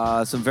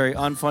 some very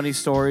unfunny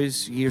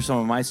stories. You hear some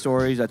of my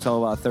stories. I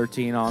tell about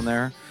 13 on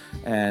there.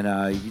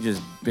 And you can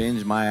just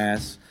binge my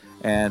ass.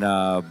 And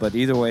but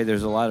either way,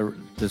 there's a lot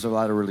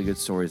of really good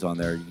stories on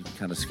there. You can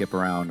kind of skip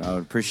around. I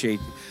would appreciate,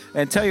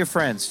 and tell your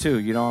friends too.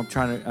 I'm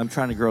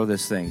trying to grow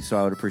this thing, so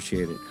I would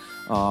appreciate it.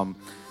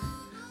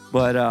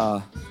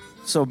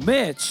 So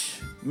Mitch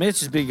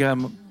has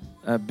become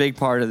a big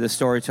part of this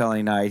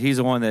storytelling night. He's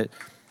the one that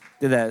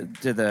did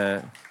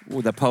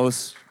the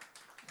posts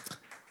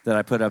that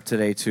I put up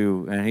today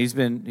too, and he's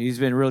been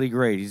really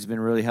great. He's been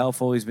really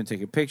helpful. He's been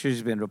taking pictures.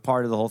 He's been a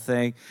part of the whole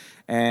thing,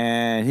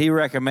 and he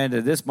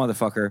recommended this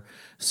motherfucker.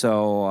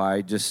 So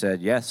I just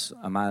said yes,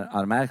 I'm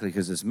automatically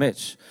because it's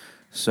Mitch.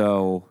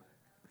 So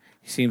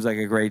he seems like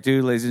a great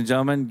dude, ladies and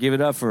gentlemen. Give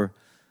it up for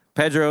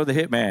Pedro the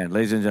Hitman,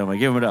 ladies and gentlemen.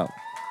 Give him it up.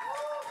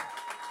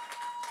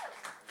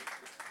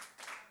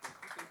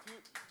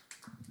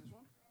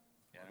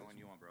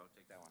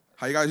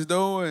 How you guys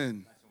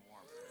doing?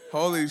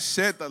 Holy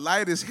shit, the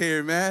light is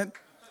here, man.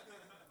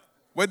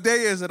 What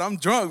day is it? I'm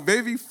drunk,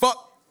 baby.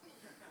 Fuck.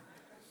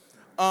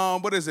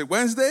 What is it,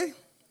 Wednesday?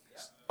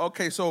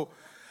 Okay, so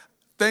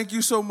thank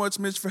you so much,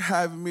 Mitch, for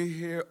having me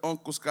here.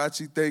 Uncle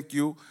Scotchy, thank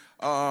you.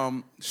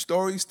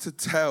 Stories to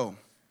tell.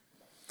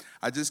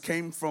 I just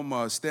came from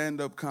a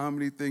stand-up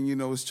comedy thing,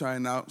 was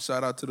trying out.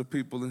 Shout out to the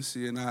people in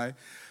CNI.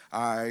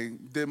 I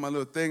did my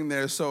little thing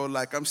there, so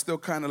I'm still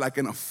kind of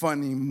in a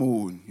funny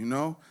mood,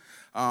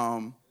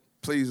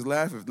 Please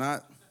laugh. If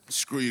not,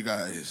 screw you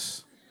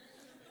guys.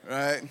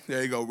 Right?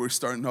 There you go. We're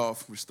starting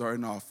off.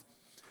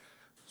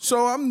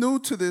 So I'm new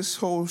to this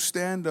whole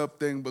stand-up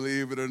thing,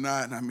 believe it or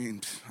not. I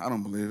mean, I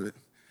don't believe it.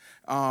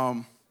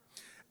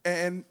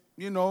 And,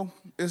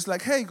 it's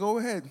like, hey, go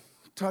ahead.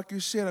 Talk your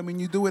shit. I mean,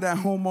 you do it at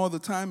home all the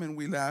time, and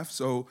we laugh.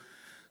 So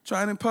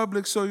try it in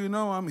public so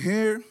I'm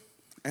here.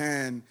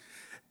 And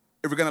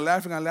if we're going to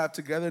laugh, we're going to laugh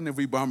together. And if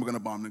we bomb, we're going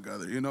to bomb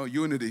together.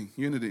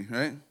 Unity,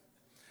 right?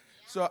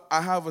 So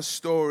I have a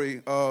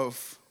story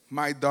of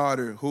my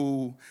daughter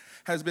who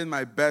has been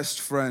my best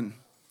friend.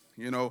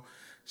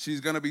 She's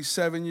going to be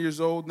 7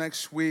 years old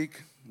next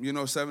week.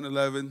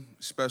 7-11,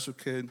 special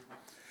kid.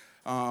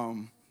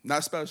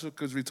 Not special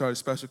because retarded,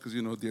 special because,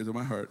 dear to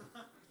my heart.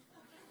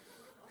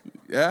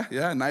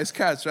 Yeah, nice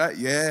catch, right?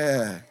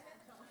 Yeah.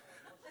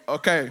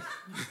 Okay.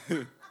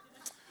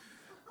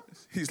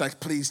 He's like,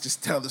 please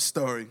just tell the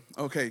story.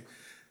 Okay.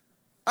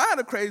 I had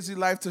a crazy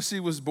life till she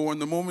was born.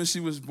 The moment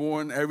she was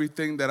born,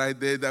 everything that I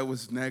did that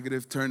was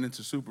negative turned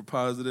into super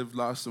positive,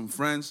 lost some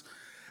friends.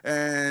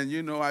 And,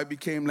 I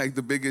became like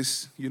the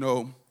biggest,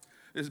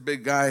 this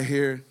big guy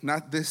here.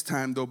 Not this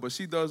time, though, but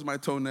she does my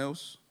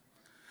toenails.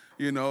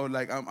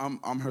 Like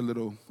I'm her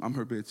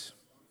bitch.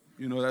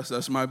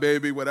 That's my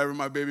baby. Whatever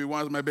my baby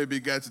wants, my baby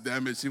gets,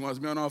 damn it. She wants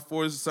me on all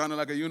fours, sounding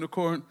like a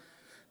unicorn.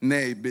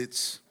 Nay,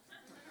 bitch.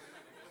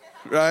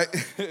 Right?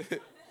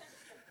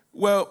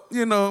 Well,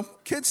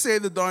 kids say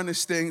the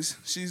darndest things.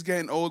 She's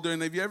getting older,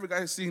 and have you ever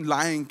guys seen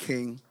Lion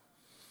King?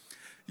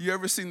 You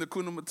ever seen the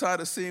Kuna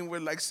Matata scene where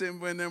like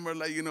Simba and them are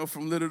like,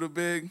 from little to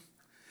big?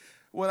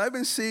 Well, I've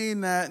been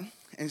seeing that,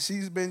 and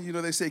she's been,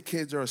 they say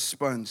kids are a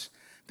sponge.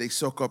 They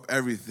soak up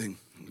everything,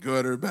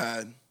 good or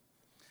bad.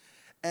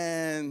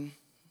 And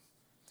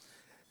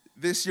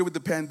this year with the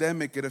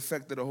pandemic, it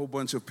affected a whole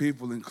bunch of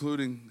people,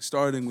 including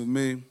starting with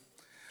me.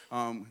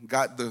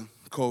 Got the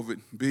COVID,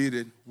 beat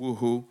it,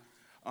 woohoo.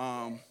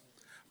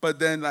 But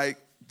then, like,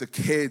 the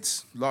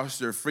kids lost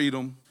their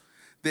freedom.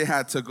 They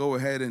had to go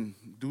ahead and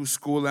do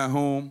school at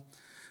home.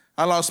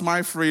 I lost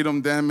my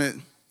freedom, damn it.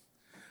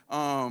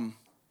 The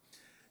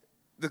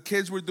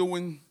kids were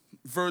doing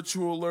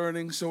virtual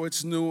learning, so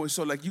it's new.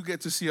 So, like, you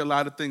get to see a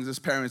lot of things as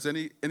parents.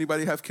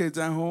 Anybody have kids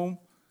at home?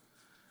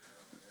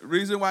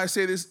 Reason why I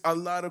say this, a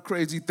lot of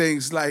crazy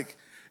things. Like,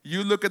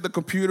 you look at the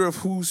computer of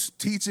who's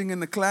teaching in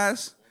the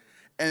class,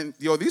 and,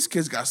 these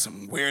kids got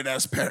some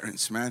weird-ass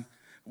parents, man.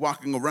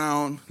 Walking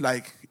around,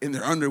 like, in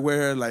their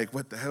underwear, like,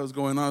 what the hell's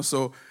going on?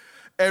 So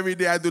every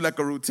day I do, like,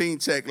 a routine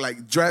check,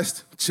 like,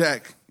 dressed,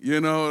 check.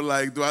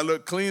 Like, do I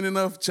look clean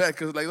enough? Check.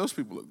 Because, like, those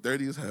people look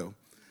dirty as hell.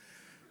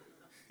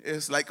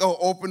 It's like,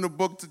 open the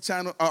book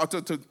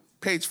to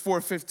page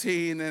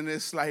 415, and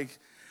it's like,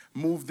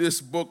 move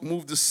this book,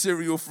 move the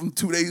cereal from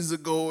 2 days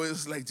ago.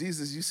 It's like,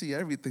 Jesus, you see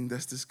everything.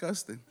 That's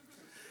disgusting.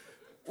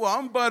 Well,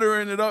 I'm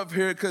buttering it up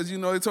here because,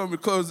 they told me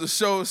to close the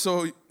show,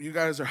 so you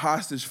guys are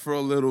hostage for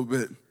a little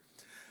bit.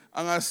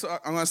 I'm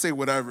gonna say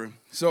whatever.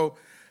 So,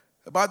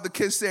 about the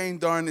kids saying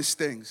darndest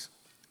things.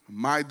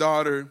 My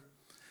daughter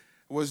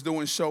was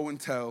doing show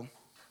and tell,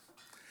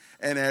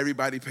 and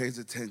everybody pays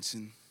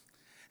attention.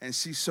 And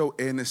she's so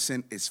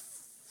innocent, it's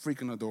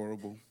freaking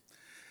adorable.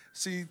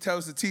 She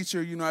tells the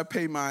teacher, I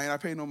pay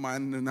no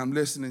mind, and I'm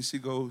listening. She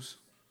goes,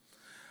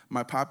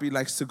 my poppy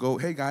likes to go,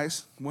 hey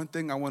guys, one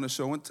thing I want to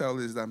show and tell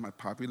is that my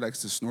poppy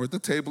likes to snort at the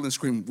table and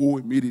scream woo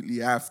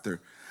immediately after.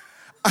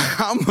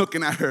 I'm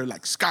looking at her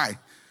like, Sky,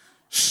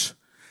 shh.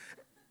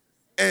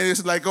 And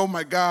it's like, oh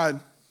my God,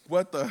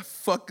 what the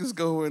fuck is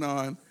going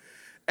on?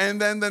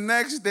 And then the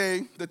next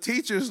day, the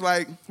teacher's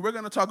like, we're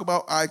going to talk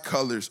about eye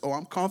colors. Oh,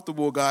 I'm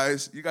comfortable,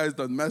 guys. You guys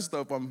done messed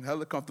up. I'm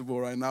hella comfortable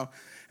right now.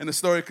 And the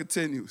story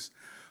continues.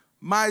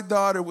 My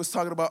daughter was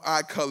talking about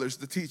eye colors.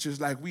 The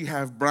teacher's like, we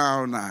have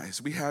brown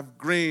eyes. We have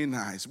green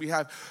eyes. We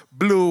have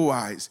blue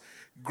eyes.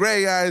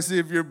 Gray eyes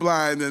if you're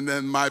blind. And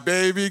then my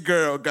baby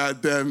girl,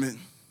 goddammit.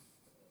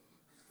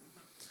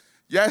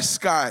 Yes,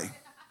 Sky.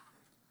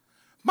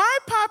 My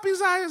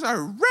poppy's eyes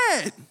are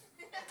red.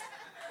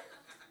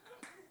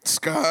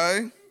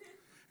 Sky.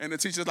 And the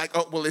teacher's like,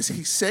 oh, well, is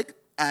he sick?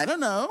 I don't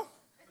know.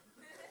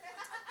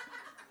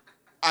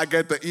 I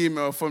get the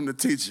email from the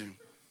teacher.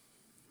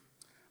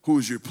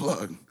 Who's your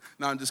plug?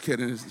 No, I'm just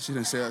kidding. She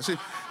didn't say that.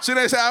 She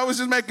didn't say, I was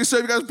just making sure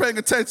you guys were paying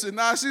attention.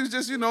 Nah, she was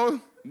just,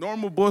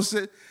 normal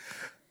bullshit.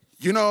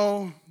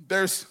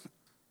 There's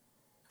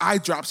eye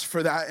drops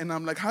for that. And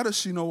I'm like, how does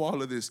she know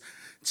all of this?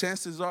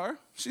 Chances are,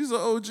 she's an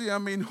OG. I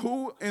mean,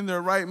 who in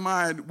their right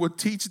mind would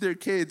teach their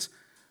kids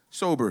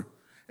sober?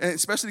 And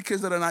especially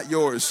kids that are not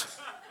yours.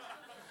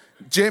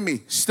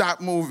 Jimmy, stop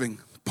moving.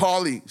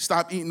 Paulie,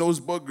 stop eating those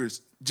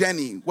boogers.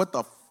 Jenny, what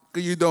the fuck are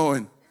you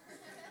doing?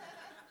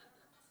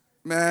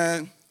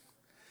 Man,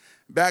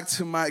 back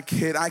to my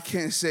kid. I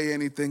can't say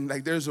anything.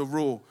 Like, there's a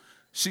rule.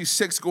 She's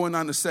 6 going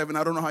on to 7.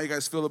 I don't know how you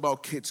guys feel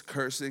about kids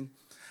cursing.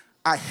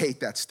 I hate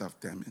that stuff,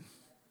 damn it.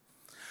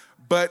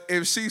 But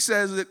if she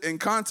says it in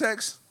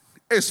context,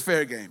 it's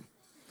fair game.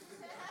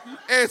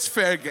 It's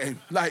fair game.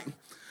 Like,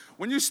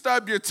 when you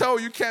stub your toe,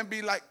 you can't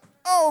be like,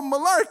 oh,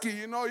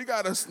 malarkey, you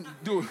got to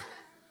do it.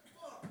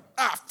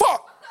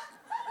 Fuck.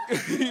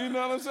 You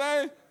know what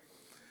I'm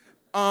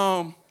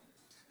saying?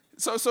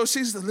 So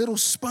she's the little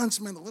sponge,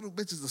 man. The little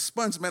bitch is the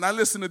sponge, man. I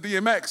listen to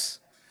DMX.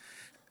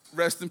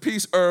 Rest in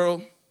peace,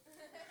 Earl.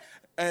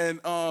 And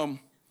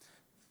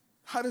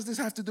how does this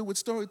have to do with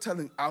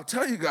storytelling? I'll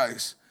tell you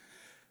guys.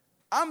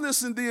 I'm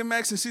listening to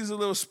DMX, and she's a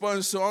little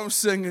sponge, so I'm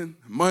singing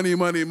money,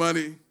 money,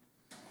 money.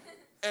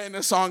 And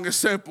the song is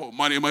simple.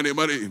 Money, money,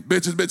 money.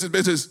 Bitches, bitches,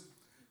 bitches.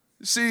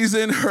 She's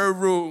in her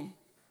room.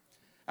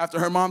 After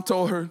her mom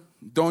told her,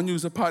 don't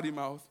use a potty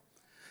mouth,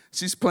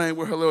 she's playing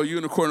with her little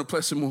unicorn and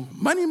plushie.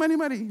 Money, money,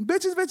 money.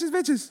 Bitches, bitches,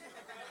 bitches.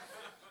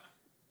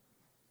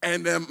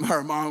 And then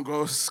her mom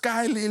goes,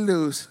 Skyly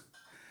Luz,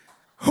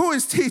 who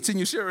is teaching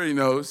you? She already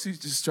knows. She's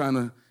just trying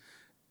to.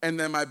 And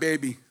then my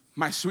baby,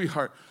 my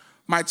sweetheart,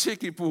 my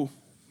chicky poo,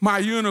 my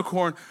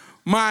unicorn,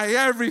 my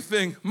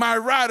everything, my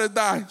ride or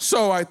die.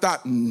 So I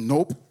thought,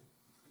 nope.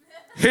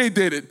 He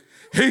did it.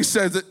 He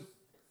says it.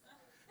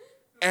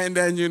 And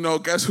then,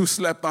 guess who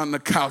slept on the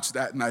couch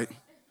that night?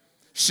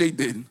 She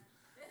did.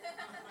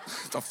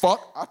 The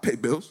fuck? I pay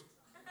bills.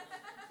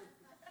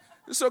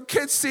 So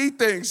kids see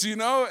things,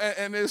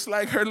 and it's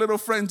like her little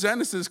friend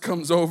Genesis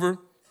comes over,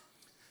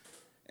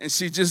 and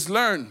she just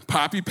learned,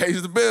 Poppy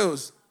pays the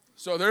bills.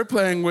 So they're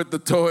playing with the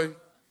toy.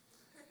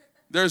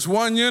 There's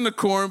one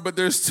unicorn, but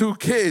there's two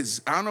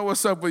kids. I don't know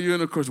what's up with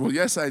unicorns. Well,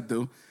 yes, I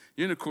do.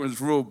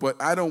 Unicorns rule,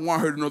 but I don't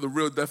want her to know the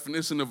real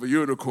definition of a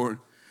unicorn.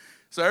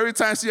 So every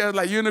time she has,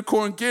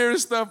 unicorn gear and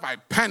stuff, I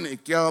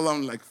panic, y'all.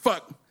 I'm like,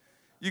 fuck.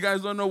 You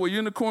guys don't know what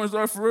unicorns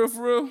are for real,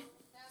 for real?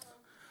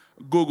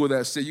 Google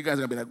that shit. You guys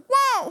are going to be like,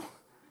 wow.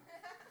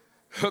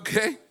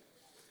 Okay?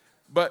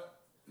 But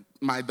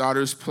my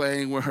daughter's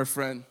playing with her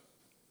friend.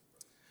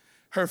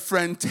 Her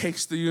friend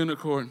takes the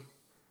unicorn.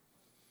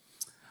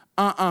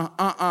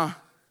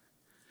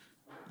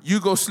 You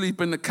go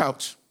sleep in the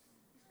couch.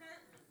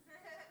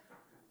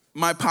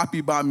 My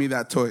poppy bought me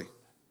that toy.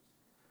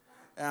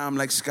 And I'm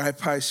like, Sky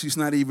Pie, she's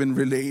not even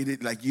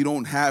related. Like, you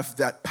don't have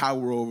that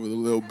power over the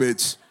little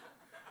bitch.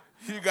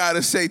 You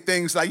gotta say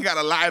things like, you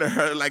gotta lie to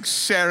her, like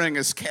sharing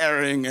is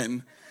caring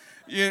and,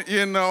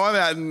 all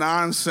that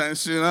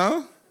nonsense,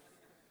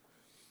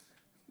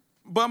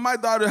 But my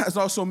daughter has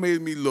also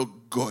made me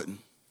look good.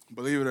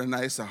 Believe it or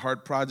not, it's a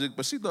hard project,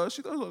 but she does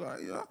look all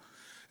right,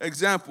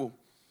 Example,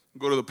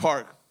 go to the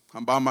park.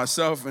 I'm by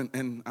myself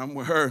and I'm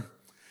with her.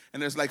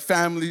 And there's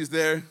families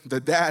there. The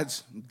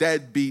dad's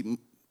deadbeat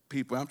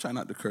people. I'm trying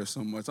not to curse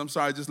so much. I'm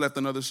sorry, I just left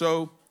another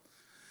show.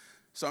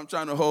 So I'm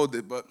trying to hold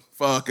it, but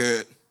fuck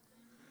it.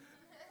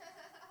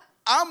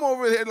 I'm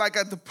over there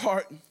at the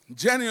park,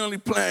 genuinely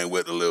playing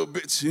with the little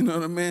bitch, you know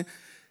what I mean?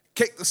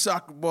 Kick the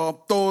soccer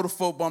ball, throw the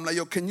football. I'm like,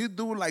 yo, can you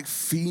do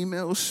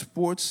female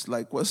sports?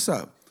 What's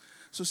up?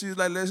 So she's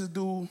like, let's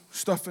do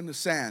stuff in the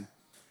sand.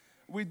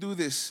 We do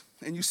this,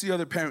 and you see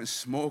other parents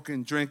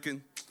smoking,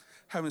 drinking,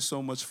 having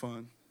so much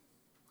fun.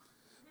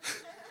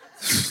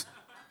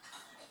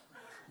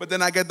 But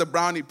then I get the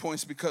brownie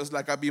points because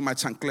I be my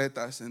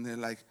chancletas, and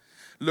they're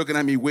looking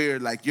at me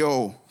weird,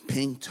 yo,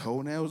 pink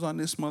toenails on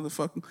this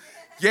motherfucker?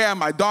 Yeah,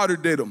 my daughter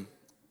did them.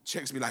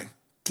 Chicks be like,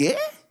 ¿qué?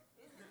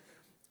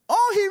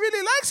 Oh, he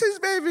really likes his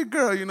baby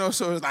girl,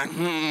 so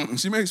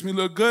it's She makes me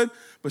look good,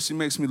 but she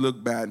makes me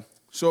look bad.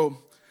 So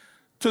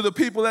to the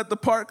people at the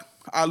park,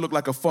 I look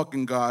like a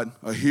fucking god,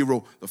 a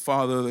hero, the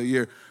father of the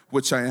year,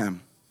 which I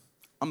am.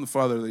 I'm the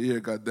father of the year,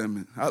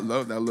 goddammit. I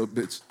love that little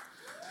bitch.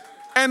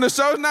 And the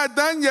show's not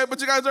done yet, but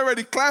you guys are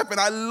already clapping.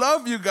 I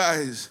love you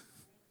guys.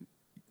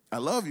 I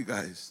love you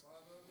guys.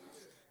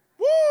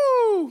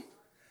 Woo!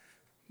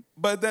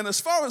 But then as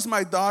far as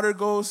my daughter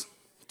goes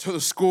to the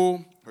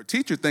school, her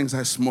teacher thinks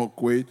I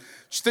smoke weed.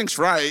 She thinks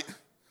right.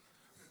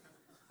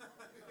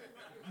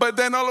 But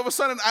then all of a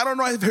sudden, I don't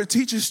know if her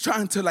teacher's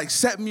trying to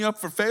set me up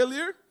for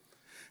failure.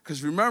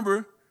 Because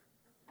remember,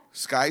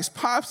 Sky's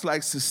pops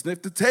likes to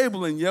sniff the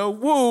table and yell,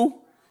 woo.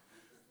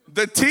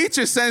 The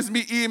teacher sends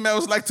me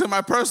emails to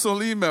my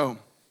personal email.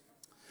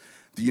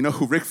 Do you know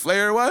who Ric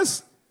Flair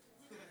was?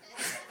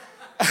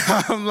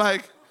 I'm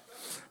like,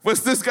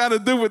 what's this got to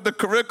do with the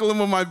curriculum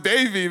of my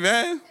baby,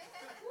 man?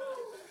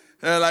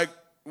 They're like,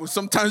 well,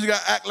 sometimes you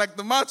got to act like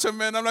the Macho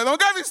Man. I'm like, don't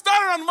get me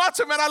started on the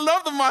Macho Man. I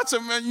love the Macho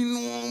Man.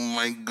 Oh,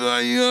 my God,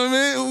 you know what I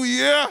mean? Oh,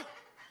 yeah.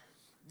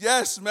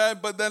 Yes, man.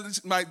 But then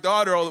my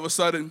daughter, all of a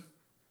sudden,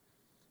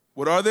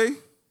 what are they?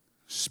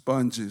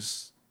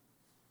 Sponges.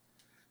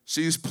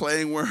 She's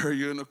playing with her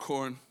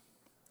unicorn.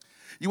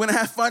 You want to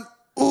have fun?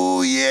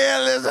 Oh, yeah,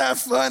 let's have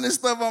fun and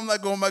stuff. I'm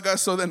like, oh, my God.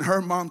 So then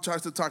her mom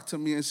tries to talk to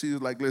me, and she's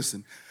like,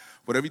 listen,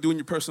 whatever you do in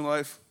your personal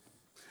life,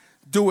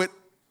 do it,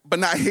 but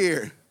not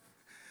here.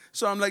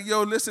 So I'm like,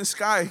 yo, listen,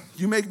 Sky,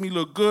 you make me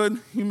look good.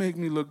 You make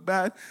me look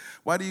bad.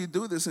 Why do you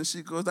do this? And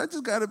she goes, I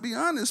just got to be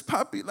honest,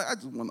 Poppy. I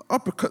just want to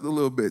uppercut the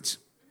little bitch.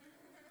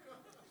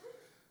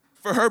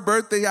 For her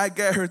birthday, I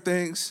get her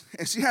things,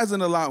 and she has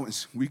an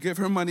allowance. We give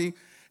her money,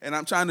 and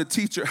I'm trying to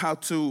teach her how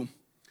to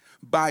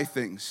buy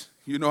things.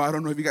 I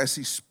don't know if you guys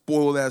see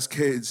spoiled-ass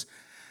kids.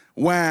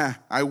 Wah,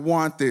 I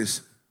want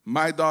this.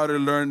 My daughter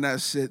learned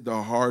that shit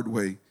the hard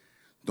way.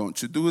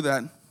 Don't you do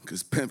that,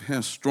 because pimp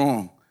hand's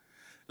strong.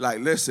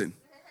 Listen,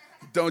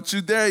 don't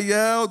you dare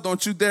yell.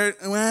 Don't you dare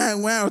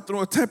or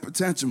throw a temper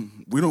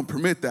tantrum. We don't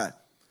permit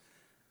that.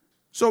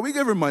 So we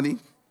give her money,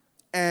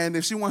 and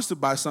if she wants to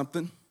buy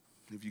something,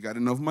 if you got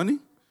enough money,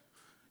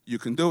 you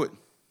can do it.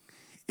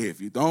 If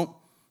you don't,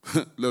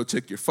 little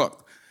chick, you're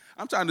fucked.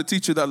 I'm trying to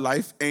teach you that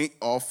life ain't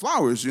all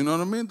flowers, you know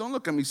what I mean? Don't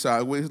look at me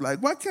sideways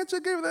why can't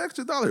you give her the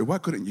extra $1? Why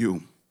couldn't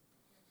you?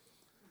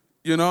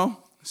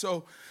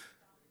 So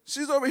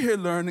she's over here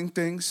learning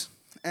things,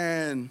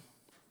 and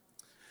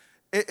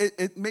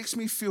it makes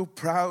me feel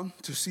proud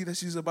to see that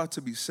she's about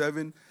to be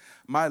 7.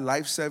 My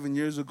life 7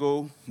 years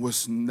ago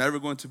was never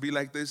going to be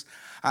like this.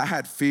 I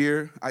had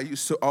fear. I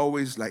used to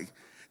always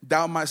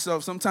doubt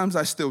myself. Sometimes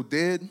I still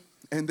did.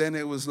 And then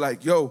it was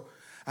yo,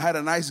 I had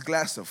a nice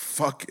glass of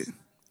fuck it.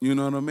 You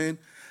know what I mean?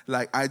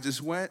 I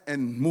just went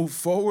and moved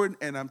forward,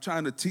 and I'm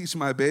trying to teach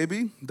my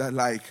baby that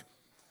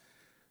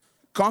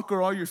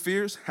conquer all your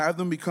fears, have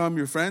them become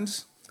your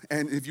friends,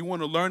 And if you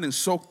want to learn and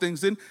soak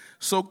things in,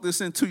 soak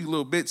this into you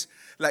little bits.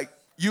 Like,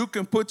 you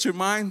can put your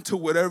mind to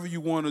whatever you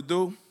want to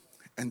do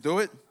and do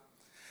it.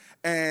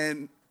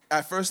 And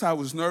at first I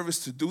was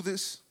nervous to do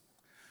this,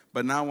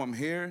 but now I'm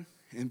here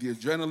and the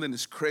adrenaline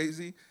is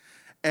crazy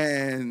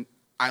and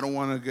I don't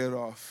want to get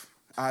off.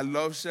 I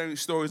love sharing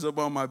stories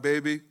about my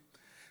baby.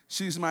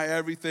 She's my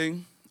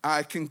everything.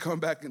 I can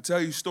come back and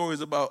tell you stories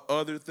about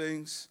other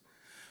things,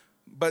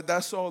 but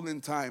that's all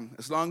in time.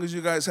 As long as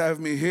you guys have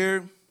me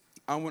here,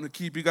 I want to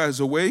keep you guys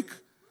awake.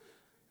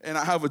 And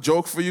I have a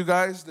joke for you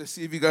guys. Let's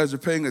see if you guys are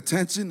paying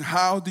attention.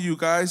 How do you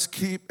guys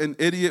keep an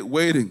idiot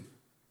waiting?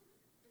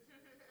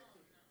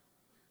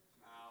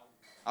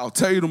 I'll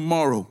tell you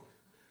tomorrow.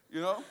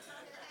 You know?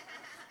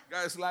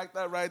 Guys like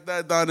that? Write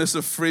that down. It's a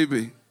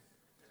freebie.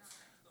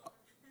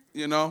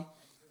 You know?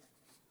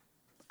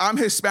 I'm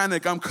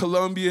Hispanic. I'm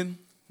Colombian.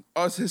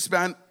 Us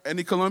Hispanic.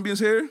 Any Colombians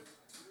here?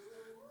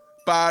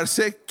 Parce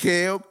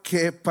que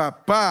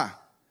papá.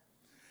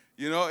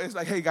 You know, it's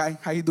like, hey, guy,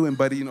 how you doing,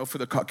 buddy? You know, for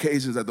the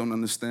Caucasians that don't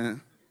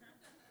understand.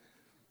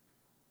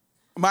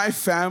 My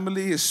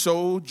family is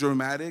so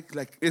dramatic.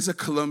 Like, it's a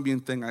Colombian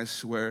thing, I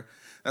swear.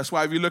 That's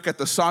why if you look at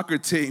the soccer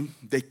team,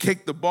 they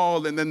kick the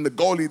ball, and then the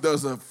goalie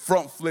does a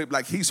front flip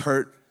like he's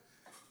hurt.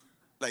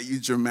 Like, you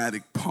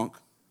dramatic punk.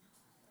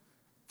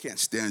 Can't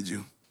stand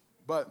you.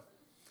 But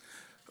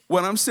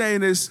what I'm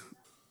saying is,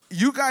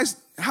 you guys,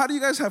 how do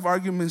you guys have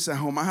arguments at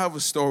home? I have a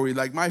story.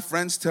 Like, my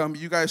friends tell me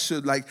you guys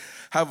should, like,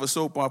 have a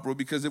soap opera,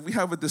 because if we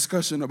have a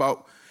discussion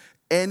about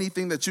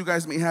anything that you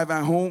guys may have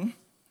at home,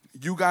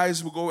 you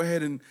guys will go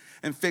ahead and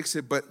fix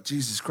it. But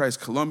Jesus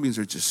Christ, Colombians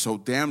are just so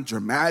damn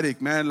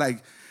dramatic, man.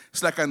 Like,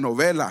 it's like a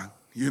novela,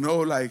 you know,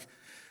 like,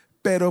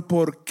 pero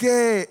por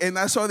qué? And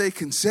that's all they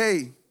can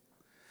say.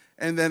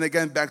 And then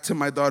again, back to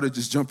my daughter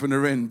just jumping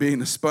her in,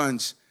 being a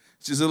sponge.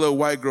 She's a little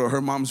white girl.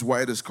 Her mom's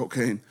white as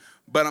cocaine.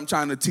 But I'm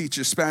trying to teach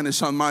her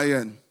Spanish on my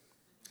end.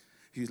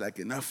 He's like,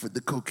 enough with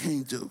the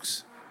cocaine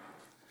jokes.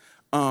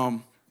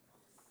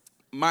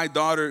 My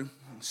daughter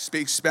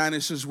speaks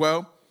Spanish as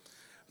well,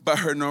 but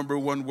her number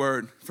one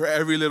word for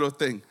every little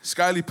thing.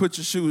 Skylie, put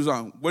your shoes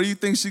on. What do you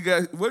think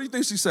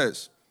she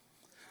says?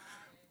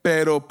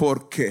 Pero por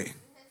qué?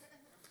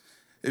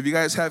 If you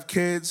guys have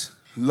kids,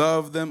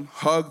 love them,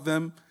 hug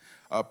them,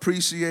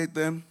 appreciate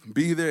them,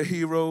 be their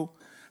hero.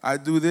 I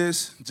do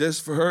this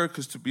just for her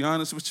because, to be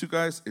honest with you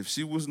guys, if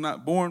she was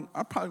not born,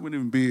 I probably wouldn't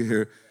even be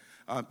here.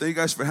 Thank you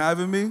guys for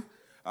having me.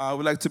 I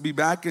would like to be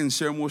back and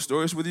share more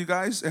stories with you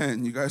guys,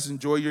 and you guys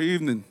enjoy your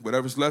evening,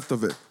 whatever's left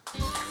of it.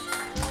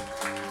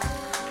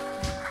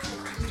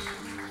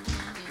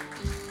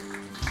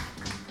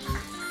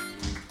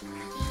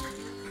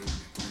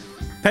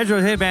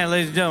 Pedro the Hitman,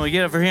 ladies and gentlemen,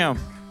 get up for him.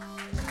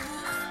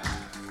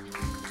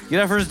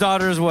 Get up for his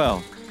daughter as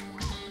well.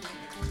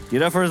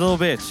 Get up for his little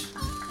bitch.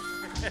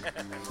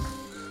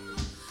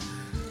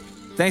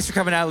 Thanks for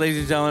coming out, ladies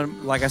and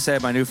gentlemen. Like I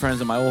said, my new friends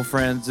and my old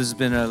friends, this has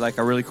been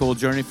a really cool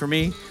journey for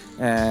me.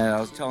 And I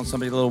was telling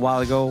somebody a little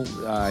while ago,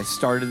 I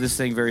started this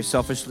thing very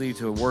selfishly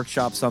to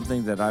workshop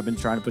something that I've been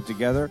trying to put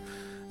together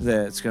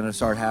that's going to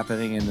start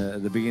happening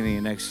in the beginning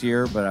of next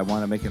year. But I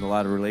want to make it a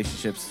lot of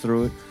relationships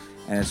through it.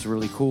 And it's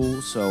really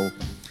cool. So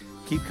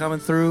keep coming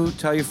through.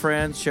 Tell your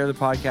friends. Share the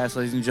podcast,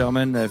 ladies and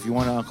gentlemen. If you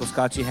want an Uncle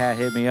Scotchy hat,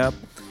 hit me up.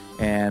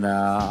 And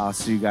I'll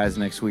see you guys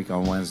next week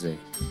on Wednesday.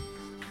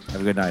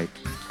 Have a good night.